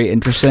is very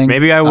interesting.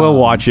 Maybe I will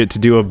watch it to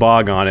do a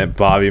bog on it,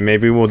 Bobby.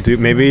 Maybe we'll do.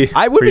 Maybe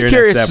I would be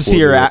curious to see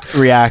your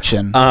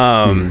reaction.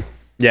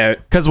 Yeah,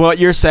 because what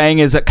you're saying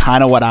is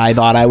kind of what I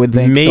thought I would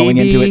think going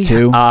into it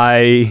too.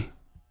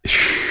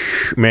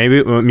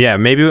 Maybe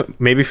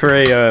for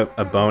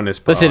a bonus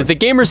pod. Listen, if the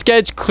gamer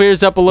sketch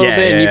clears up a little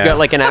bit and you've got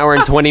like an hour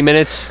and 20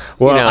 minutes,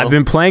 well, I've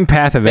been playing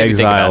Path of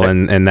Exile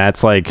and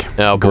that's like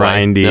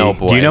grindy. Oh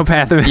boy. Do you know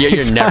Path of Exile?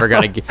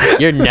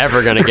 You're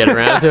never gonna get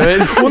around to it.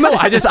 Well, no,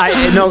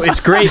 no,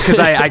 it's great because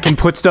I can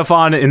put stuff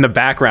on in the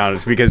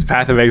background because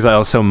Path of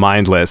Exile is so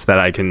mindless that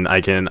I can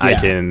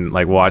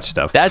like watch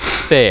stuff. That's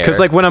fair. Because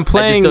like when I'm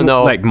playing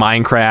like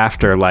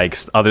Minecraft or like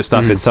other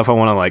stuff, it's stuff I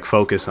want to like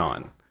focus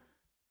on.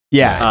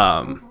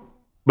 Yeah.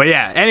 But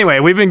yeah, anyway,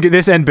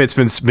 this end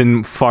bit's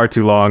been far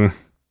too long.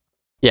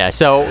 Yeah,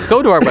 so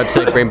go to our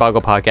website,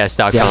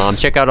 brainbogglepodcast.com.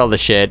 Yes. Check out all the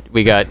shit.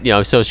 We got,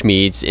 social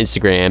medias,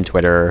 Instagram,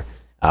 Twitter.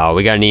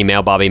 We got an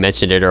email. Bobby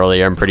mentioned it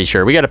earlier, I'm pretty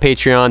sure. We got a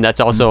Patreon. That's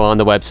also on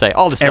the website.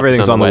 All the stuff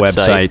Everything's is on the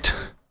website.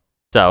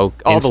 So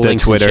all Insta, the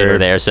links Twitter, and shit are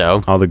there.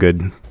 So all the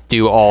good.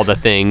 Do all the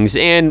things,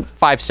 and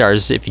 5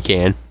 stars if you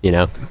can.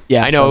 Yeah,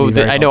 I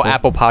know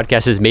Apple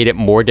Podcasts has made it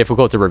more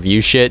difficult to review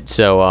shit.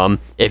 So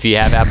if you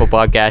have Apple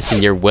Podcasts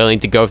and you're willing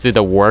to go through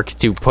the work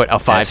to put a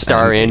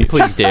 5-star in,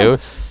 please do.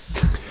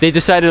 They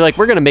decided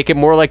we're gonna make it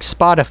more like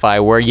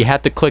Spotify, where you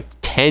have to click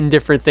 10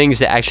 different things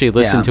to actually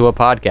listen to a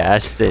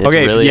podcast. It's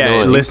really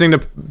annoying. Listening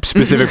to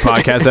specific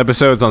podcast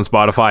episodes on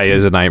Spotify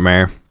is a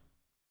nightmare.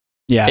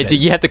 Yeah,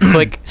 you have to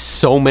click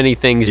so many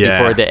things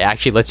before they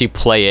actually lets you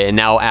play it. And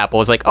now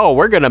Apple is like, oh,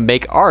 we're going to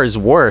make ours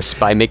worse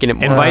by making it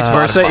more. And vice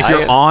versa. If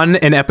you're on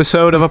an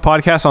episode of a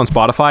podcast on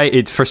Spotify,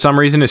 it's for some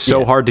reason is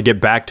so hard to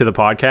get back to the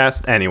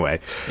podcast.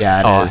 Anyway.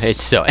 Yeah, it is.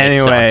 It's so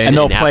anyway, it and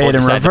they'll play it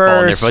in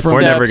reverse. We're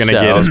never going to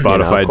get a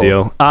Spotify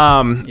deal.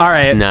 All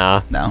right.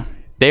 No.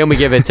 They only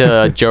give it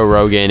to Joe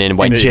Rogan and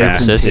White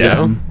Supremacists.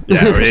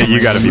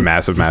 You got to be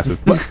massive.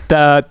 But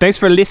thanks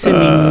for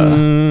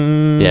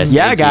listening. Yes.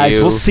 Yeah, guys.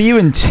 We'll see you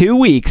in 2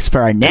 weeks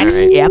for our next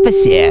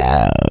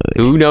episode.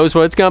 Who knows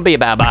what it's gonna be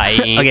about? Bye.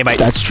 Okay, bye.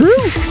 That's true.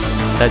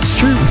 That's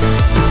true.